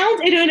 it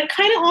sounds, and it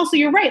kind of also,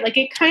 you're right. Like,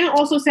 it kind of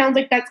also sounds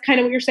like that's kind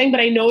of what you're saying, but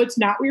I know it's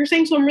not what you're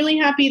saying. So I'm really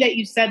happy that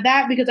you said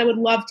that, because I would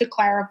love to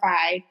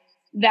clarify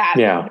that.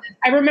 Yeah.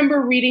 I remember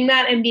reading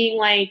that and being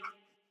like,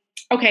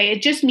 okay,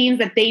 it just means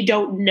that they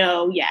don't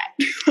know yet.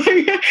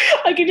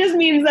 Like, it just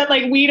means that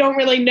like we don't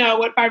really know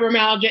what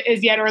fibromyalgia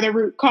is yet, or the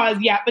root cause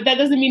yet. But that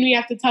doesn't mean we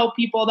have to tell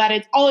people that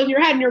it's all in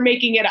your head and you're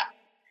making it up.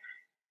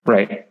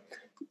 Right.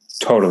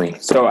 Totally.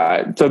 So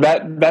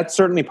that's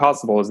certainly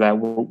possible. Is that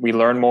we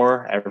learn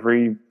more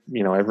every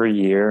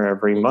year,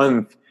 every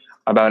month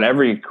about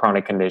every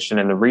chronic condition,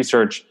 and the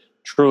research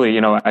truly.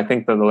 I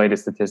think that the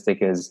latest statistic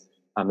is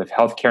if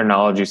healthcare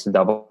knowledge used to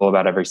double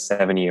about every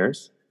 7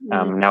 years,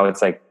 now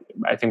it's like,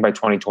 I think by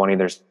 2020,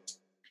 there's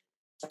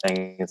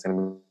saying it's going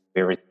to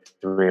be every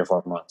 3 or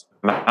 4 months.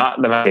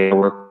 Not the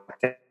work.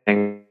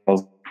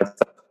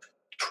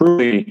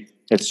 Truly,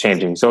 it's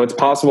changing. So it's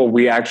possible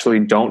we actually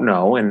don't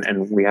know,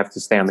 and we have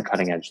to stay on the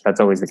cutting edge. That's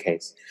always the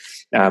case.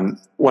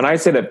 When I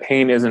say that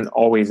pain isn't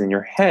always in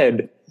your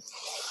head,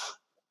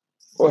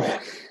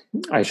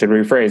 I should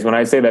rephrase. When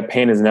I say that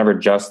pain is never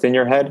just in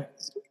your head,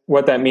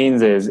 what that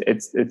means is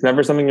it's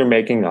never something you're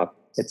making up.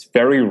 It's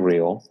very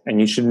real, and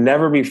you should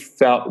never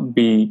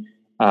be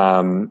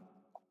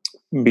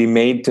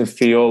made to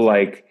feel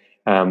like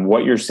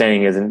what you're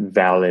saying isn't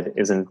valid,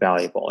 isn't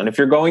valuable. And if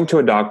you're going to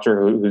a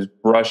doctor who's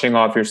brushing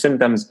off your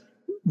symptoms,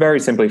 very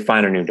simply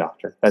find a new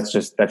doctor. That's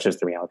just the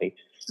reality.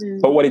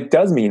 But what it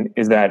does mean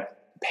is that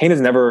pain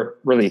is never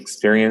really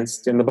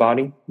experienced in the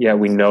body. Yeah,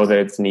 we know that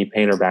it's knee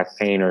pain or back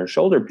pain or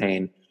shoulder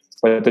pain,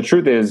 but the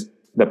truth is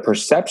the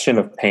perception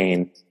of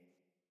pain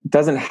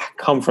doesn't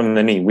come from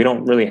the knee. We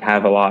don't really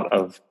have a lot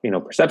of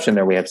perception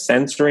there. We have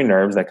sensory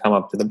nerves that come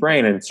up to the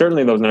brain, and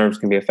certainly those nerves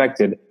can be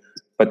affected.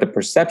 But the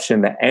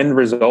perception, the end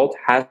result,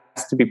 has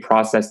to be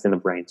processed in the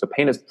brain. So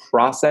pain is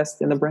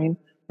processed in the brain,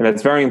 and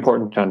that's very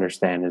important to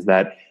understand. Is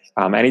that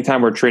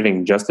anytime we're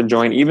treating just a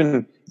joint,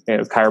 even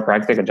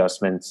chiropractic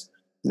adjustments,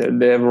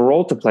 they have a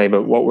role to play.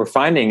 But what we're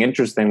finding,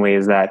 interestingly,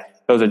 is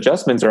that those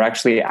adjustments are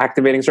actually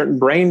activating certain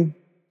brain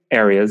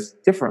areas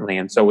differently.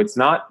 And so it's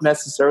not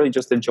necessarily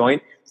just a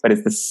joint, but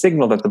it's the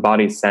signal that the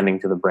body is sending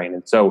to the brain.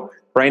 And so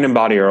brain and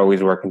body are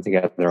always working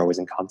together. They're always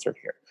in concert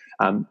here.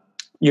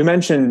 You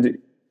mentioned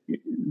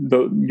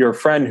your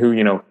friend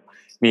who,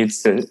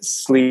 needs to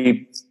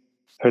sleep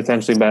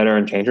potentially better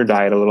and change her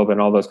diet a little bit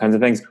and all those kinds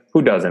of things,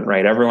 who doesn't,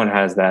 right? Everyone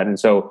has that. And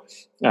so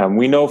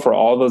we know for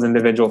all those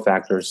individual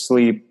factors,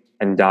 sleep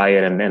and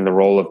diet and the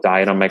role of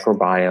diet on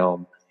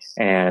microbiome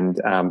and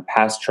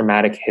past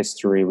traumatic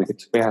history, we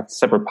have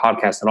separate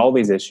podcasts on all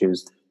these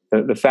issues.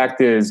 The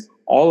fact is,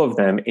 all of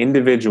them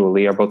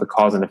individually are both a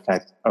cause and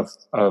effect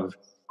of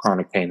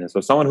chronic pain. And so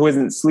someone who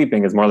isn't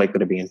sleeping is more likely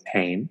to be in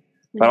pain,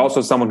 but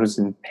also someone who's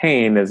in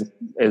pain is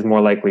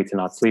more likely to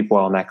not sleep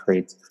well, and that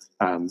creates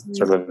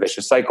sort of a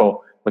vicious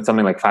cycle. With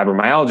something like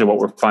fibromyalgia, what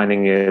we're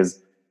finding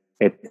is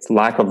it's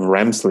lack of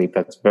REM sleep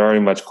that's very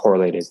much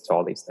correlated to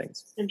all these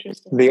things.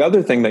 Interesting. The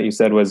other thing that you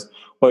said was,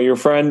 well, your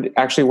friend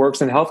actually works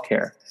in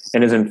healthcare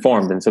and is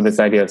informed. And so this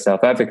idea of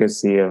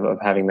self-efficacy, of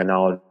having the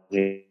knowledge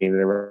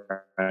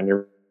around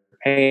your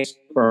pain, is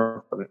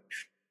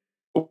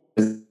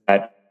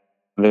that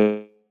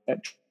the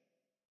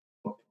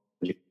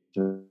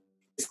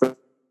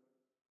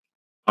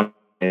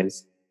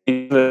is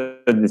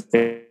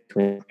the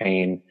between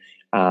pain,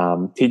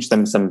 teach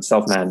them some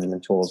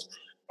self-management tools.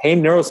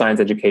 Pain neuroscience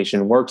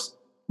education works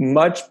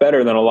much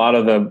better than a lot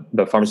of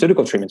the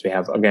pharmaceutical treatments we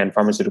have. Again,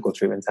 pharmaceutical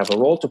treatments have a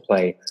role to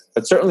play,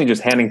 but certainly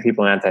just handing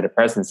people an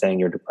antidepressant saying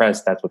you're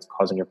depressed, that's what's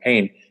causing your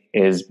pain,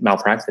 is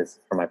malpractice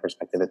from my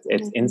perspective.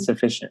 It's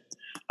insufficient.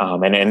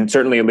 And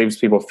certainly it leaves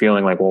people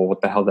feeling like, well,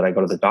 what the hell did I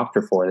go to the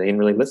doctor for? They didn't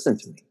really listen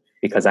to me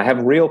because I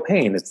have real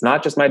pain. It's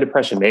not just my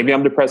depression. Maybe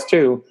I'm depressed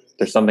too.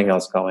 There's something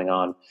else going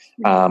on.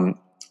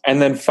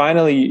 And then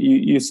finally,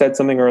 you said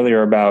something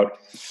earlier about,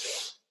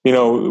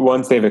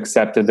 once they've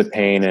accepted the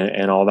pain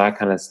and all that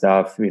kind of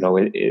stuff,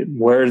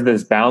 where's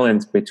this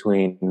balance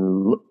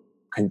between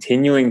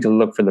continuing to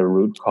look for the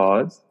root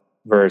cause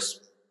versus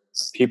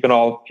people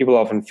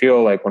often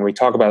feel like when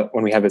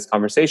we have this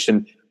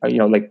conversation,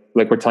 like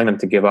we're telling them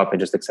to give up and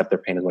just accept their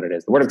pain as what it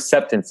is. The word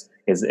acceptance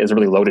is a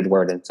really loaded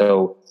word. And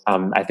so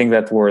I think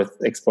that's worth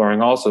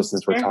exploring also,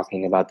 since we're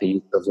talking about the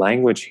use of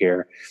language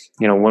here.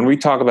 When we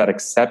talk about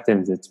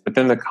acceptance, it's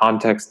within the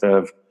context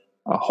of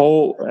a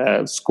whole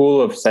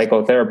school of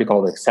psychotherapy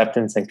called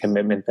acceptance and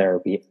commitment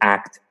therapy,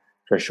 ACT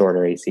for short,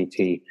 or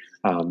ACT.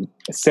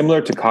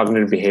 Similar to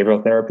cognitive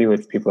behavioral therapy,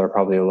 which people are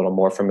probably a little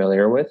more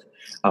familiar with.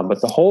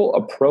 But the whole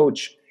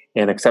approach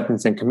in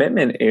acceptance and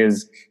commitment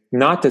is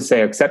not to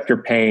say, accept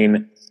your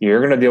pain, you're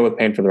going to deal with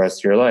pain for the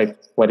rest of your life.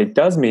 What it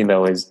does mean,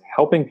 though, is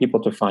helping people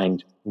to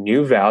find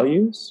new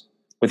values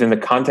within the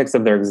context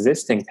of their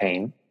existing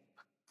pain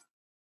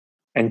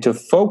and to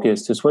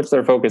switch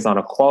their focus on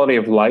a quality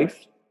of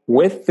life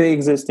with the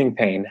existing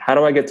pain. How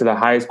do I get to the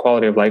highest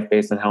quality of life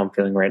based on how I'm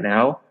feeling right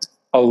now,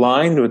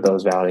 aligned with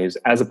those values,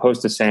 as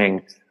opposed to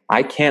saying,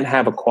 I can't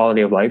have a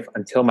quality of life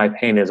until my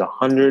pain is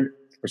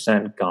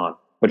 100% gone,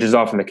 which is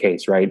often the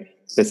case, right?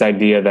 This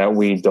idea that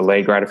we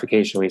delay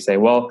gratification. We say,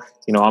 well,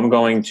 I'm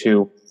going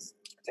to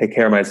take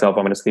care of myself.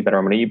 I'm going to sleep better.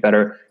 I'm going to eat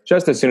better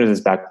just as soon as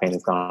this back pain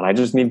is gone. I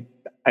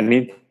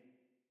need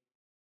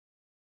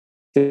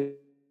to,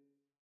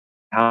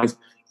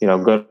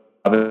 good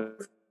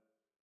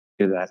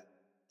do that.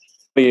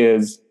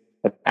 Is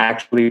that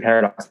actually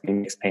paradoxically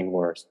makes pain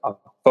worse. A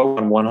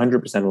focus on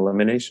 100%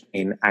 elimination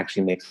pain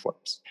actually makes it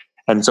worse.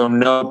 And so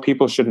no,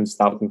 people shouldn't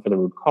stop looking for the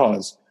root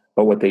cause,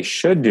 but what they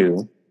should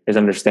do is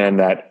understand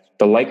that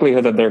the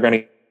likelihood that they're going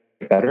to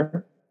get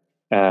better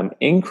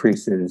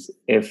increases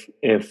if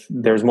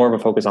there's more of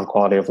a focus on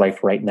quality of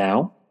life right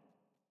now,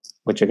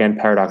 which again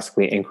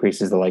paradoxically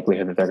increases the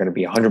likelihood that they're going to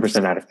be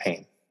 100% out of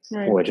pain,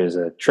 which is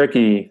a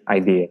tricky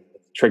idea,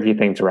 tricky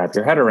thing to wrap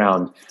your head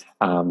around.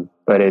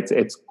 But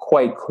it's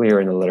quite clear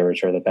in the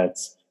literature that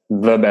that's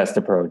the best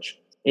approach.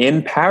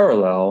 In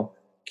parallel,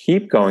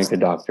 keep going to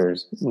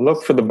doctors,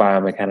 look for the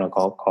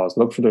biomechanical cause,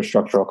 look for the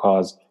structural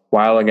cause,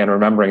 while again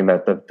remembering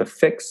that the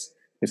fix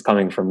is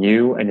coming from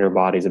you and your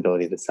body's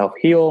ability to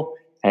self-heal,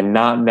 and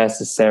not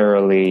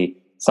necessarily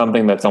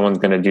something that someone's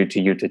going to do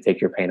to you to take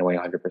your pain away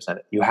 100%.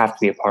 You have to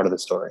be a part of the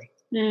story.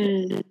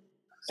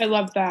 I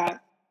love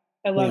that.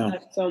 I love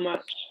that so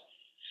much.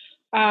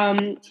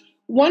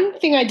 One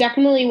thing I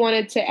definitely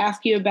wanted to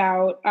ask you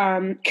about,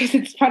 because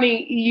it's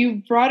funny,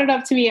 you brought it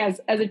up to me as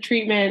a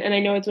treatment, and I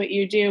know it's what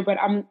you do, but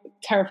I'm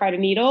terrified of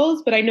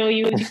needles, but I know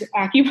you do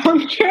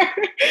acupuncture.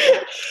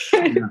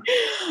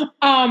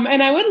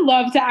 And I would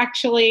love to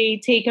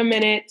actually take a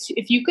minute,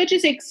 if you could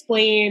just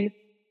explain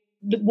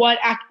what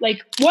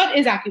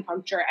is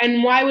acupuncture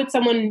and why would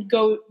someone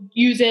go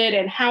use it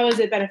and how is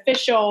it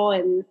beneficial,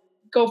 and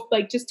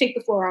just take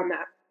the floor on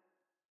that.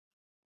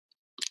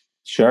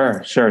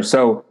 Sure.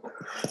 So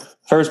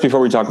first, before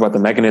we talk about the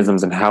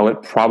mechanisms and how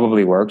it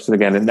probably works,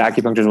 again,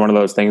 acupuncture is one of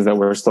those things that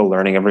we're still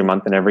learning every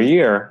month and every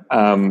year.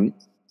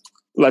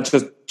 Let's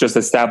just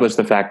establish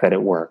the fact that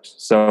it works.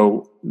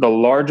 So the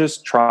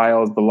largest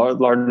trial, the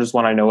largest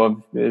one I know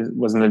of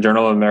was in the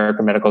Journal of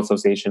American Medical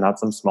Association, not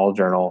some small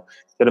journal,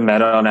 did a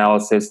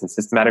meta-analysis and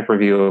systematic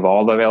review of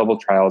all the available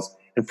trials,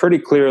 and pretty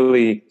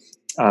clearly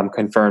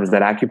confirms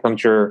that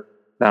acupuncture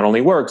not only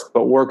works,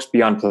 but works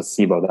beyond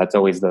placebo. That's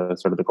always the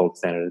sort of the gold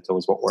standard. It's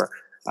always what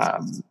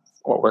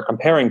we're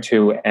comparing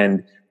to.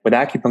 And with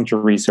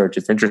acupuncture research,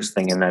 it's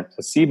interesting in that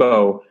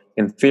placebo,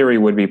 in theory,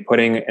 would be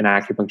putting an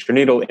acupuncture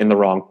needle in the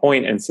wrong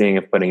point and seeing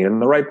if putting it in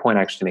the right point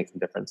actually makes a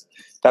difference.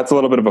 That's a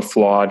little bit of a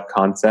flawed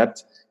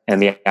concept.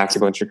 And the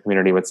acupuncture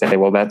community would say,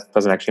 well, that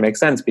doesn't actually make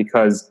sense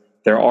because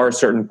there are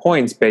certain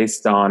points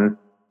based on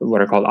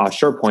what are called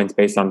assure points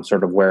based on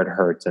sort of where it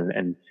hurts.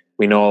 And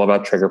we know all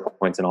about trigger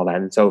points and all that.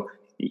 And so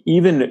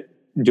even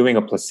doing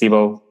a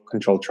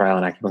placebo-controlled trial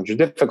in acupuncture is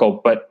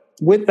difficult. But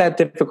with that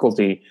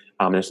difficulty,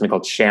 there's something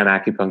called sham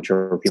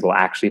acupuncture where people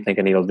actually think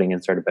a needle is being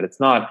inserted, but it's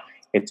not.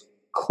 It's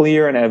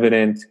clear and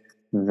evident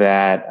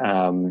that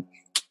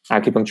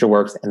acupuncture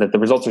works and that the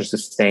results are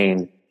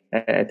sustained.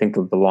 I think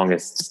the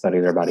longest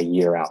studies are about a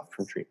year out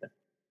from treatment.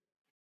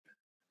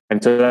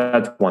 And so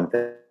that's one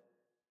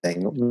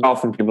thing.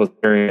 Often people's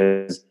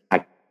experience is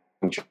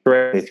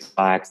acupuncture, they feel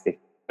relax, they feel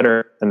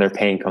better, and their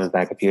pain comes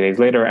back a few days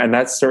later. And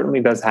that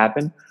certainly does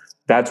happen.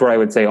 That's where I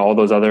would say all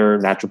those other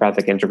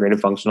naturopathic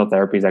integrated functional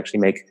therapies actually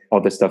make all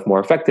this stuff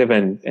more effective.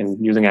 And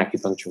using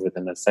acupuncture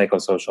within a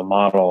psychosocial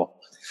model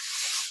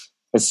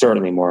is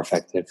certainly more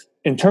effective.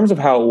 In terms of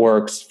how it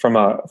works from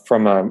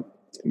a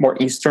more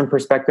Eastern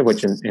perspective,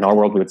 which in our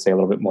world we would say a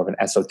little bit more of an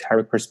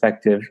esoteric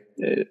perspective.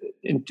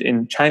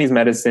 In Chinese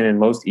medicine and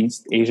most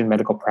East Asian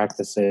medical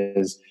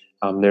practices,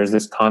 there's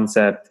this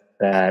concept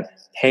that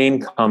pain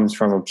comes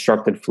from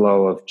obstructed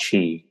flow of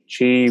qi.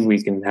 Qi,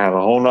 we can have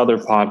a whole nother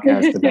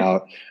podcast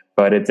about,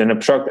 but it's an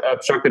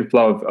obstructed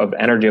flow of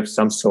energy of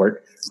some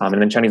sort.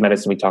 And in Chinese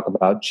medicine, we talk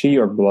about qi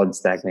or blood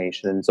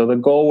stagnation. And so the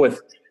goal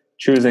with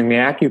choosing the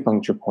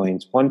acupuncture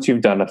points, once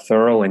you've done a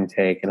thorough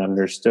intake and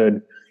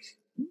understood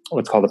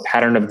what's called a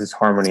pattern of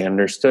disharmony,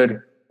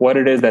 understood what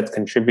it is that's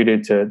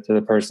contributed to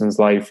the person's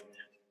life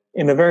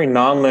in a very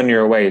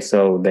nonlinear way.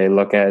 So they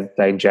look at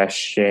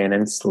digestion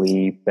and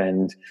sleep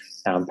and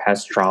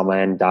past trauma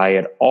and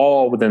diet,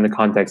 all within the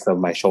context of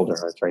my shoulder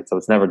hurts, right? So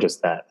it's never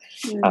just that.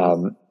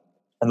 Mm-hmm.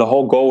 And the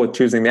whole goal with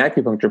choosing the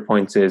acupuncture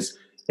points is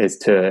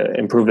to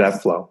improve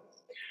that flow.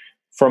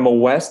 From a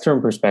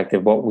Western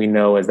perspective, what we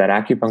know is that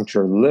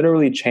acupuncture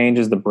literally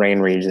changes the brain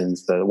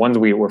regions, the ones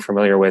we were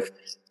familiar with,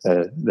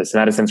 the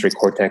somatosensory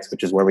cortex,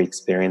 which is where we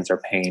experience our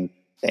pain,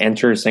 the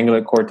anterior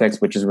cingulate cortex,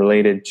 which is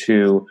related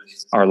to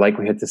our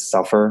likelihood to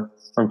suffer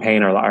from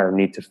pain, or our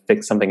need to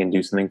fix something and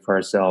do something for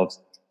ourselves,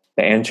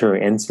 the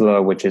anterior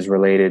insula, which is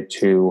related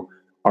to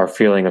our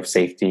feeling of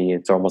safety.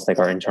 It's almost like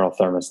our internal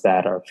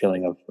thermostat, our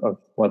feeling of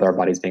whether our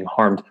body's being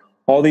harmed.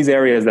 All these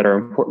areas that are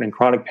important in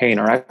chronic pain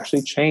are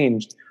actually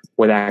changed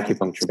with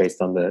acupuncture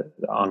based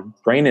on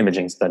brain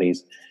imaging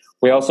studies.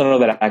 We also know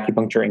that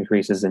acupuncture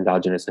increases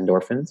endogenous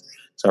endorphins.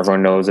 So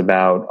everyone knows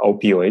about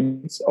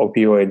opioids.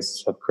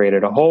 Opioids have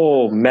created a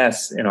whole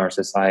mess in our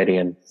society.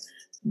 And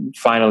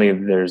finally,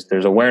 there's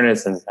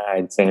awareness. And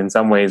I'd say in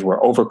some ways we're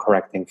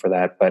overcorrecting for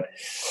that. But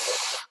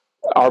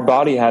our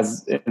body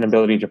has an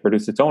ability to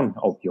produce its own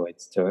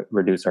opioids to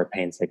reduce our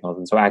pain signals.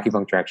 And so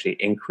acupuncture actually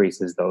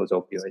increases those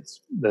opioids,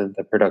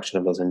 the production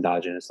of those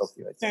endogenous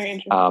opioids. Very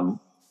interesting.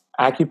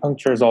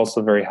 Acupuncture is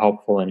also very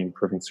helpful in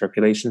improving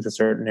circulation to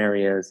certain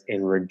areas,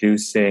 in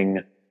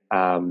reducing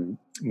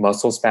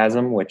muscle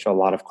spasm, which a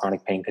lot of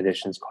chronic pain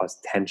conditions cause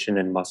tension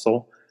in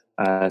muscle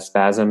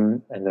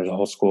spasm. And there's a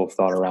whole school of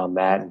thought around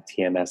that and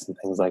TMS and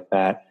things like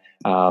that.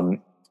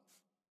 And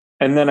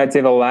then I'd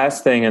say the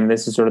last thing, and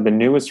this is sort of the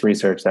newest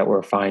research that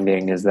we're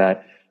finding, is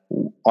that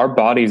our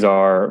bodies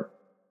are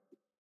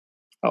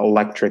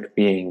electric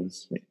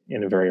beings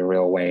in a very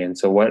real way. And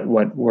so what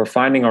we're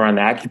finding around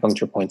the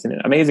acupuncture points, and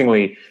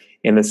amazingly,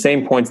 in the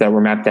same points that were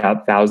mapped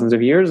out thousands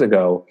of years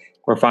ago,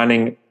 we're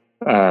finding,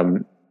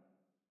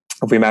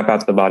 if we map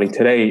out the body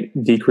today,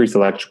 decreased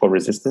electrical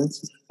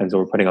resistance. And so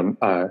we're putting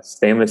a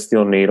stainless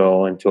steel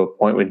needle into a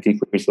point with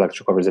decreased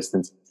electrical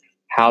resistance.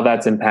 How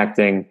that's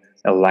impacting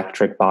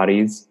electric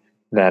bodies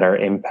that are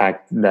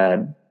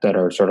that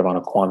are sort of on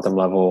a quantum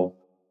level.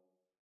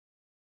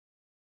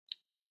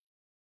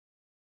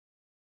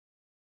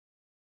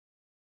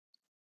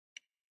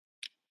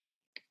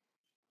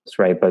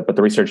 Right, but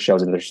the research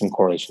shows that there's some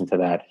correlation to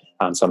that.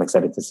 So I'm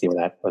excited to see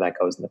where that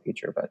goes in the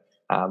future. But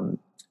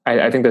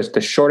I think the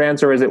short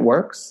answer is it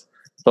works.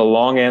 The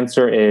long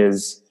answer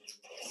is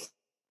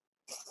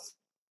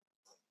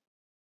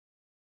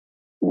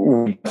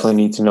we definitely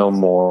need to know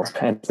more,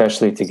 and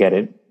especially to get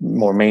it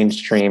more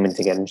mainstream and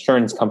to get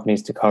insurance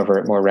companies to cover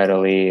it more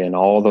readily and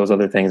all those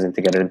other things, and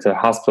to get it into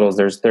hospitals.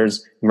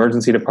 There's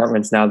emergency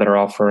departments now that are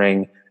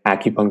offering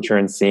acupuncture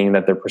and seeing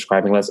that they're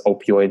prescribing less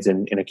opioids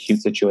in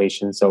acute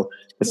situations. So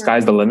the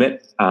sky's the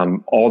limit.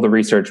 All the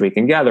research we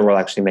can gather will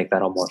actually make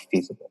that all more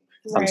feasible.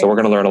 Right. So we're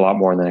going to learn a lot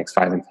more in the next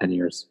 5 and 10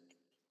 years.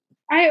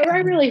 I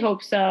really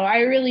hope so. I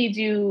really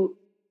do.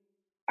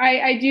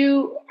 I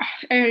do.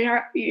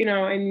 I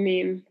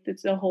mean,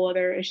 it's a whole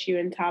other issue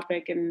and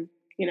topic, and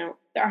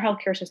our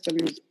healthcare system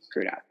is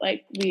screwed up.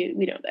 Like we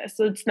know this,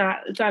 so it's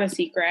not a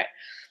secret.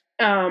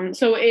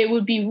 So it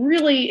would be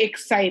really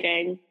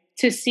exciting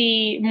to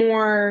see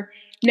more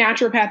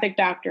naturopathic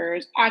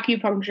doctors,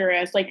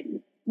 acupuncturists, like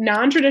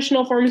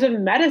non-traditional forms of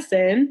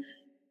medicine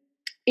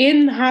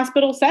in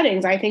hospital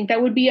settings. I think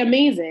that would be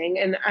amazing.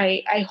 And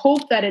I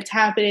hope that it's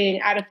happening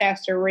at a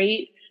faster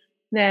rate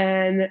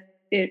than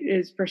it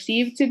is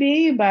perceived to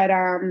be, but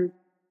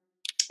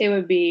it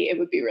would be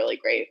really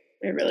great.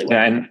 It really would.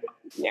 Yeah, and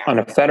on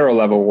a federal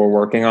level, we're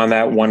working on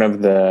that. One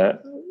of the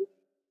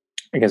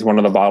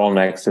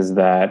bottlenecks is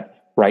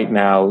that right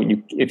now,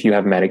 if you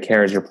have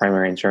Medicare as your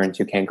primary insurance,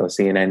 you can't go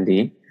see an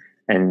ND.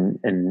 And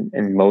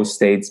in most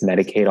states,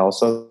 Medicaid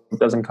also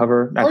doesn't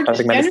cover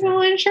naturopathic medicine.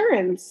 General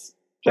insurance.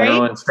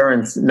 General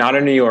insurance, not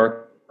in New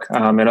York.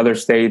 In other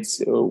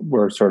states,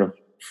 we're sort of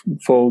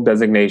full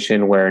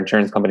designation where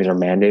insurance companies are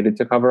mandated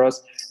to cover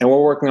us. And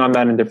we're working on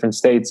that in different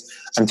states.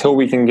 Until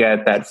we can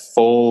get that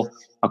full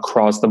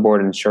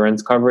across-the-board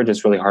insurance coverage,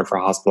 it's really hard for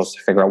hospitals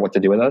to figure out what to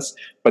do with us.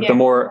 But the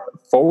more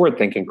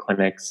forward-thinking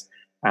clinics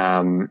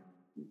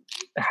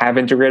have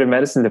integrative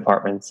medicine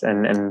departments,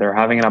 and they're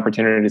having an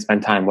opportunity to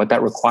spend time. What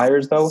that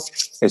requires, though,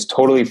 is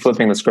totally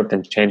flipping the script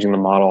and changing the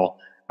model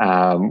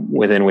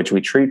within which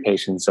we treat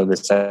patients. So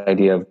this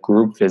idea of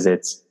group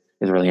visits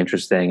is really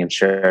interesting, and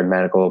shared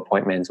medical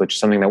appointments, which is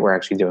something that we're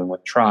actually doing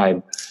with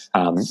Tribe.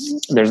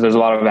 There's a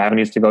lot of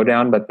avenues to go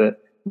down, but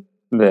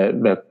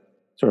the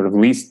sort of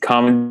least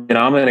common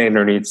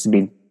denominator needs to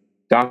be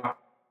doctors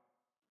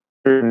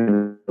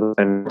and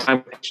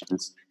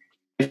patients.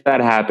 If that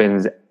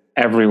happens,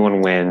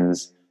 everyone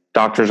wins.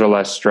 Doctors are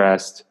less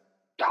stressed.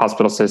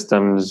 Hospital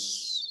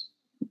systems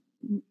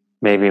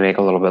maybe make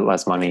a little bit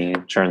less money.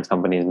 Insurance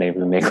companies maybe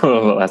make a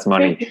little bit less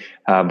money.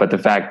 But the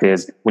fact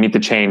is, we need to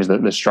change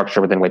the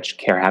structure within which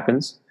care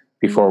happens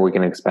before we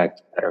can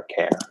expect better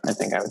care, I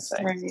think I would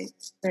say.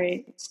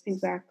 Right.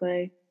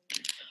 Exactly.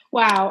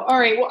 Wow. All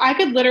right. Well, I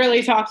could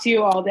literally talk to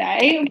you all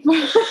day.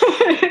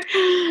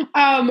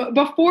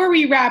 Before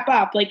we wrap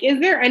up, is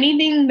there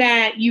anything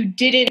that you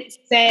didn't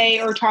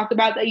say or talk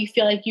about that you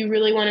feel like you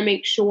really want to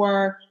make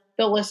sure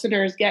the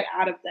listeners get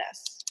out of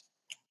this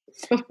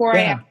before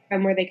I ask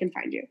them where they can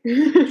find you?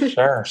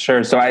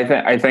 Sure. So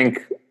I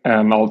think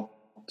I'll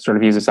sort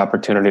of use this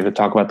opportunity to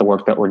talk about the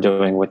work that we're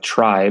doing with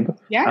Tribe.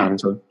 Yeah.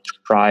 So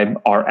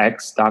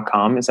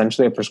TribeRX.com,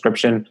 essentially a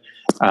prescription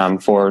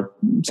for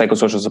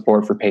psychosocial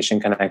support for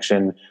patient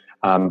connection,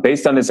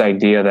 based on this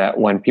idea that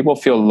when people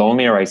feel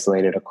lonely or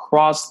isolated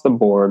across the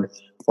board,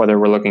 whether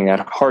we're looking at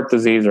heart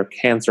disease or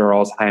cancer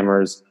or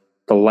Alzheimer's,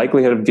 the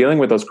likelihood of dealing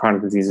with those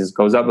chronic diseases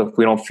goes up if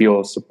we don't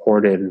feel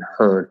supported and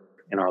heard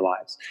in our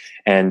lives.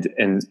 And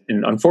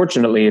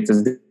unfortunately, it's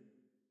as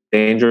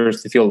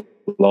dangerous to feel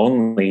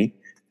lonely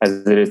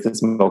as it is to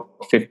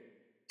smoke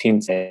 15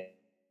 days,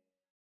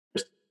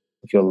 to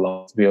feel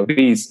lonely, to be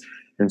obese.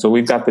 And so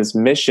we've got this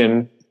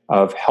mission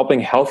of helping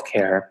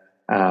healthcare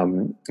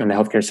and the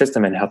healthcare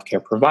system and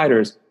healthcare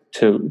providers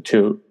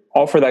to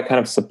offer that kind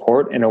of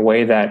support in a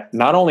way that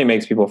not only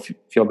makes people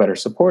feel better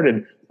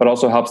supported, but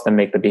also helps them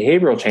make the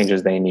behavioral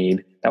changes they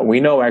need that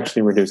we know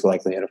actually reduce the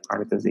likelihood of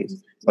chronic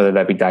disease, whether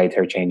that be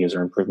dietary changes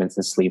or improvements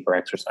in sleep or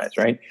exercise,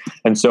 right?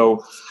 And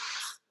so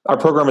our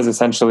program is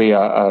essentially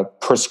a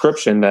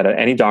prescription that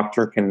any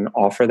doctor can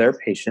offer their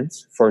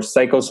patients for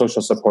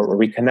psychosocial support, where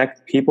we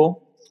connect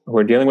people who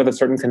are dealing with a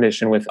certain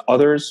condition with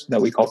others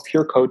that we call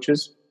peer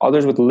coaches,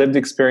 others with lived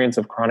experience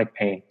of chronic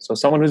pain. So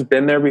someone who's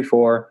been there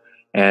before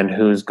and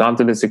who's gone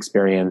through this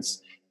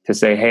experience to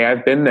say, hey,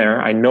 I've been there.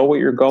 I know what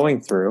you're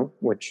going through,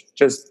 which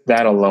just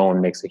that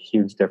alone makes a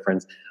huge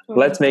difference.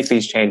 Let's make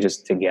these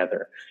changes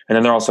together. And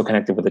then they're also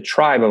connected with a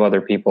tribe of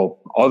other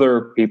people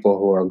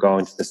who are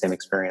going through the same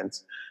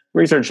experience.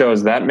 Research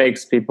shows that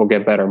makes people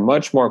get better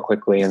much more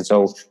quickly. And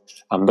so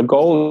the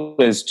goal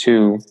is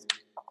to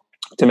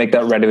make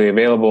that readily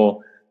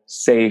available,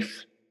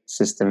 safe,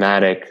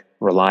 systematic,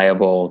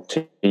 reliable,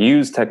 to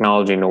use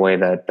technology in a way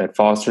that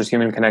fosters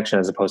human connection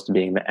as opposed to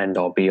being the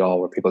end-all be-all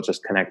where people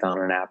just connect on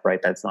an app,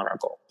 right? That's not our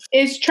goal.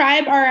 Is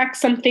TribeRX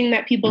something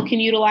that people can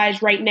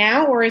utilize right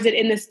now, or is it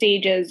in the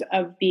stages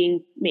of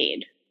being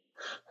made?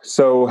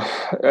 So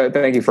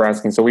thank you for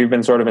asking. So we've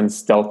been sort of in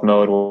stealth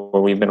mode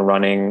where we've been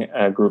running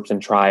groups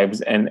and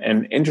tribes. And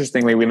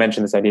interestingly, we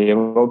mentioned this idea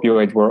of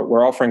opioids.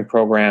 We're offering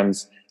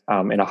programs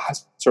in a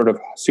sort of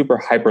super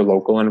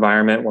hyper-local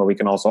environment where we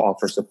can also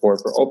offer support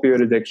for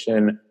opioid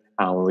addiction,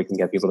 where we can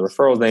get people the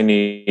referrals they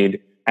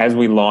need. As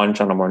we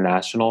launch on a more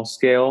national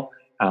scale,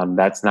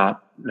 that's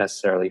not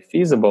necessarily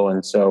feasible.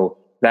 And so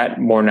that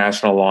more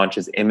national launch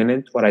is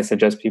imminent. What I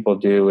suggest people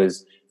do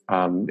is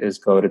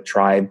go to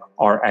TribeRX,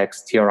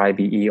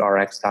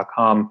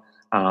 TribeRX.com,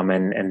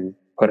 and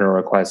put in a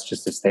request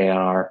just to stay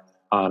on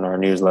our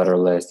newsletter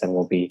list, and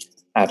we'll be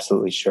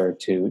absolutely sure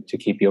to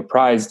keep you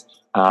apprised.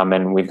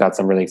 And we've got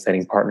some really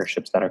exciting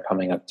partnerships that are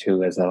coming up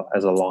too as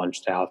a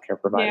launch to healthcare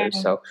providers.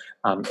 Yeah. So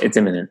it's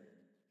imminent.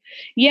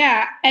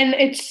 Yeah, and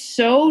it's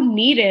so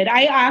needed.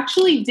 I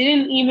actually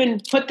didn't even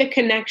put the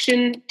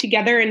connection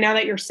together, and now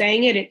that you're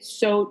saying it, it's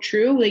so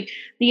true. Like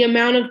the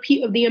amount of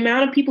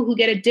people who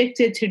get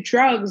addicted to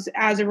drugs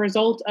as a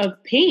result of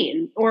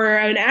pain or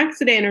an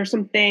accident or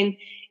something,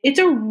 it's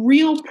a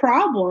real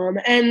problem.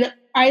 And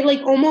I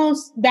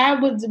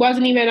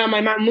wasn't even on my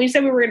mind when we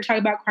said we were going to talk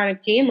about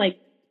chronic pain. Like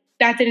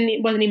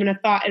wasn't even a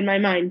thought in my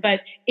mind,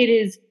 but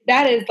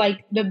that is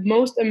like the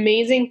most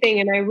amazing thing.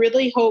 And I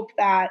really hope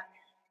that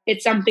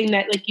it's something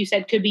that, like you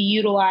said, could be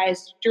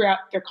utilized throughout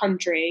the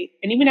country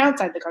and even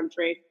outside the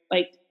country.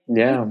 Like,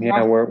 yeah,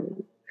 we're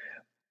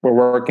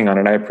working on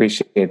it. I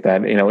appreciate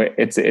that. You know,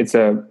 it's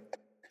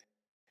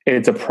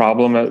a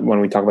problem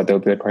when we talk about the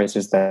opioid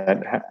crisis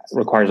that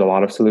requires a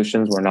lot of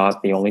solutions. We're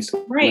not the only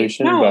solution, right?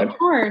 No, but of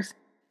course.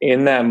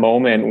 In that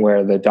moment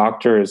where the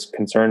doctor is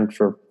concerned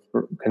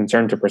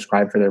to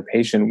prescribe for their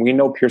patient, we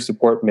know peer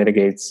support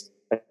mitigates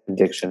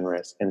addiction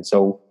risk, and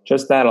so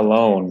just that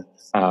alone,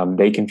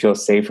 they can feel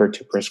safer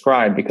to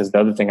prescribe. Because the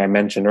other thing I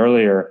mentioned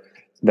earlier,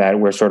 that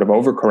we're sort of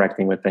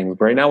overcorrecting with things.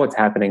 Right now, what's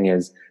happening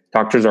is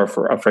doctors are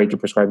afraid to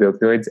prescribe the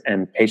opioids,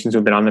 and patients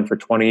who've been on them for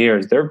 20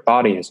 years, their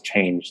body has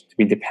changed to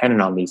be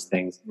dependent on these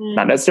things.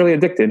 Not necessarily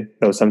addicted,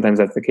 though sometimes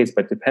that's the case,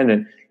 but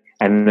dependent.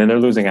 And then they're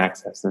losing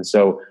access. And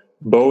so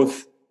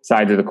both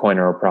sides of the coin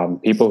are a problem.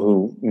 People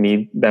who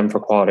need them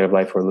for quality of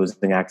life are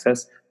losing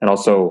access, and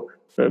also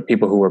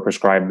people who were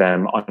prescribed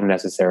them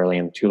unnecessarily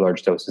in too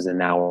large doses and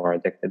now are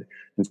addicted.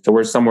 And so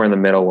we're somewhere in the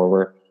middle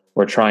where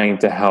we're trying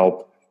to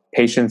help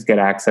patients get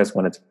access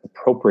when it's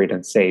appropriate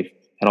and safe,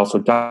 and also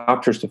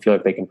doctors to feel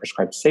like they can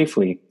prescribe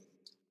safely.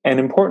 And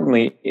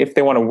importantly, if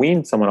they want to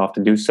wean someone off,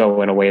 to do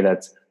so in a way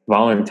that's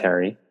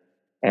voluntary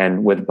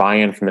and with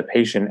buy-in from the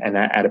patient and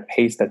at a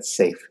pace that's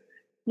safe.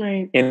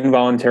 Right.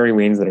 Involuntary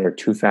weans that are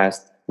too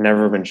fast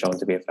never been shown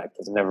to be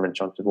effective, never been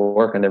shown to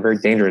work, and they're very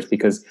dangerous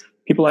because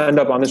people end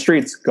up on the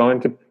streets going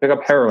to pick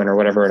up heroin or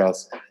whatever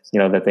else,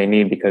 that they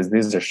need, because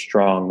these are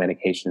strong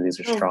medications, these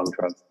are strong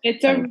drugs.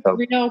 It's a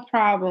real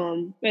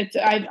problem.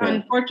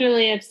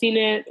 Unfortunately, I've seen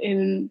it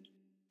in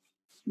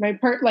my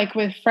like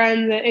with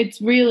friends. It's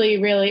really,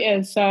 really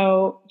is.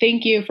 So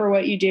thank you for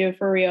what you do,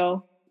 for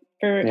real.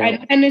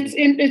 And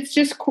it's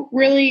just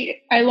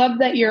really, I love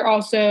that you're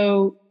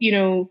also,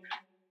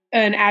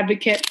 an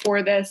advocate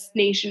for this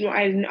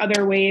nationwide in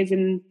other ways.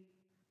 And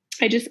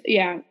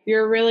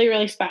you're really,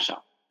 really special.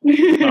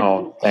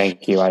 Oh,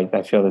 thank you.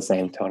 I feel the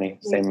same, Toni.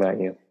 Same about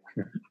you.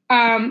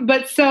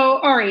 But so,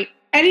 all right.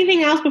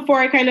 Anything else before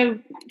I kind of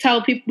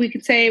tell people, we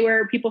could say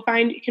where people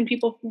until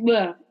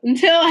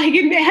I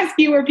can ask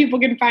you where people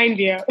can find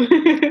you.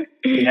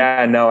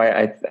 Yeah, no,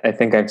 I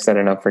think I've said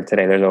enough for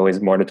today. There's always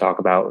more to talk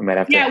about. We might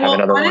have to have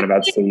another one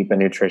about sleep and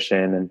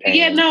nutrition and pain.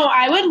 Yeah, no,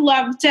 I would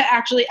love to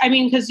actually, I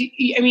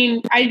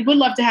would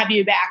love to have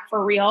you back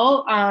for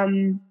real.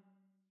 And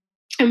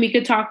we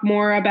could talk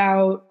more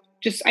about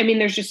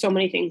there's just so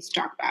many things to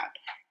talk about.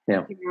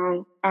 Yeah.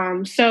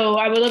 So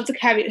I would love to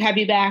have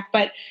you back.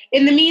 But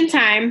in the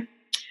meantime,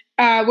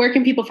 where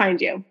can people find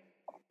you?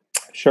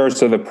 Sure.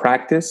 So the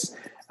practice,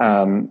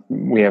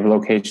 we have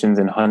locations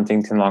in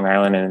Huntington, Long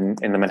Island, and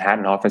in the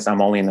Manhattan office.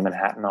 I'm only in the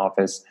Manhattan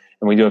office,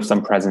 and we do have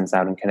some presence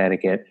out in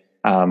Connecticut.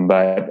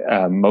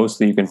 But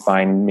mostly you can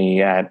find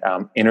me at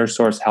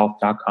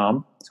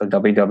innersourcehealth.com. So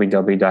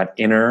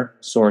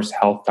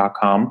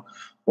www.innersourcehealth.com.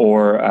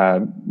 Or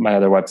my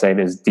other website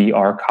is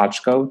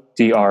drkachko,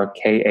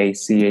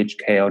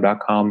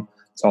 drkachko.com.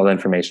 It's all the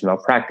information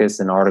about practice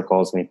and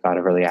articles. We've got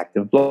a really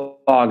active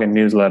blog and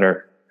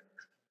newsletter.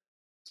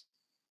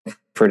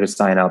 For to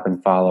sign up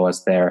and follow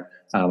us there.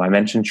 I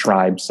mentioned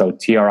Tribe, so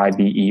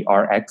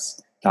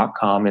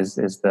TribeRX.com is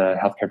the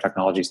healthcare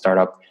technology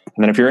startup.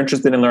 And then if you're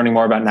interested in learning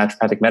more about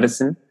naturopathic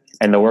medicine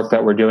and the work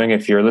that we're doing,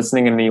 if you're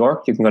listening in New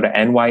York, you can go to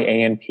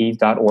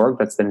nyanp.org.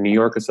 That's the New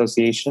York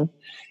Association.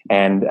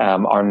 And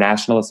our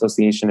national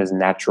association is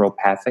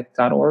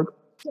naturopathic.org,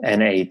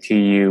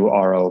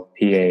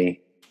 naturopathic.org.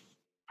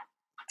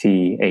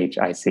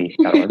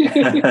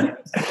 I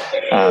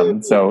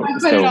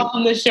put it all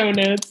in the show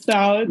notes.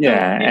 So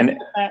yeah, and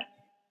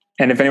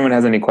if anyone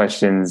has any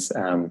questions,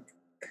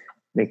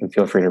 they can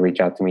feel free to reach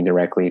out to me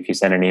directly. If you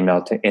send an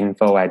email to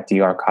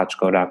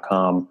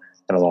info@drkachko.com,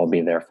 it'll all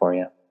be there for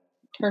you.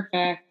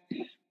 Perfect.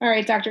 All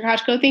right, Dr.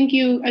 Kachko, thank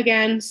you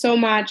again so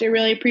much. I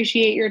really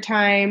appreciate your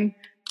time,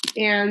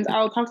 and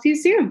I'll talk to you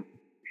soon.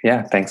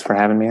 Yeah, thanks for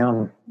having me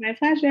on. My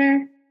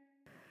pleasure.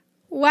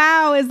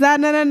 Wow, is that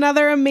not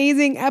another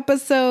amazing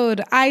episode?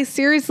 I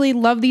seriously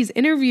love these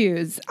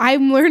interviews.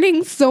 I'm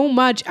learning so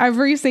much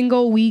every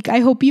single week. I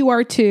hope you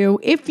are too.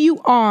 If you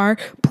are,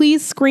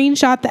 please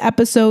screenshot the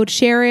episode,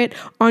 share it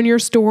on your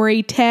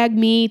story, tag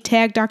me,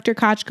 tag Dr.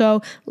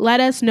 Kachko.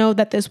 Let us know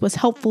that this was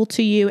helpful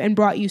to you and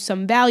brought you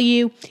some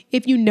value.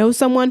 If you know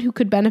someone who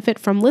could benefit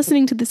from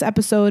listening to this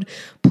episode,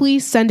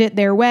 please send it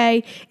their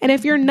way. And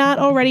if you're not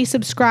already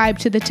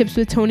subscribed to the Tips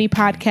with Toni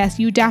podcast,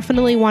 you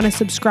definitely want to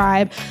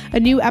subscribe. A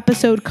new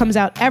episode comes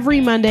out every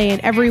Monday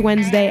and every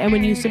Wednesday, and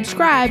when you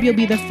subscribe, you'll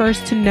be the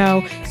first to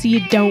know so you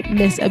don't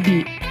miss a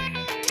beat.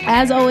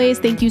 As always,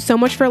 thank you so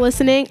much for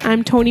listening.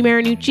 I'm Toni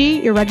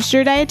Marinucci, your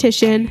registered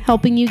dietitian,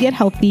 helping you get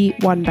healthy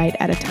one bite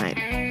at a time.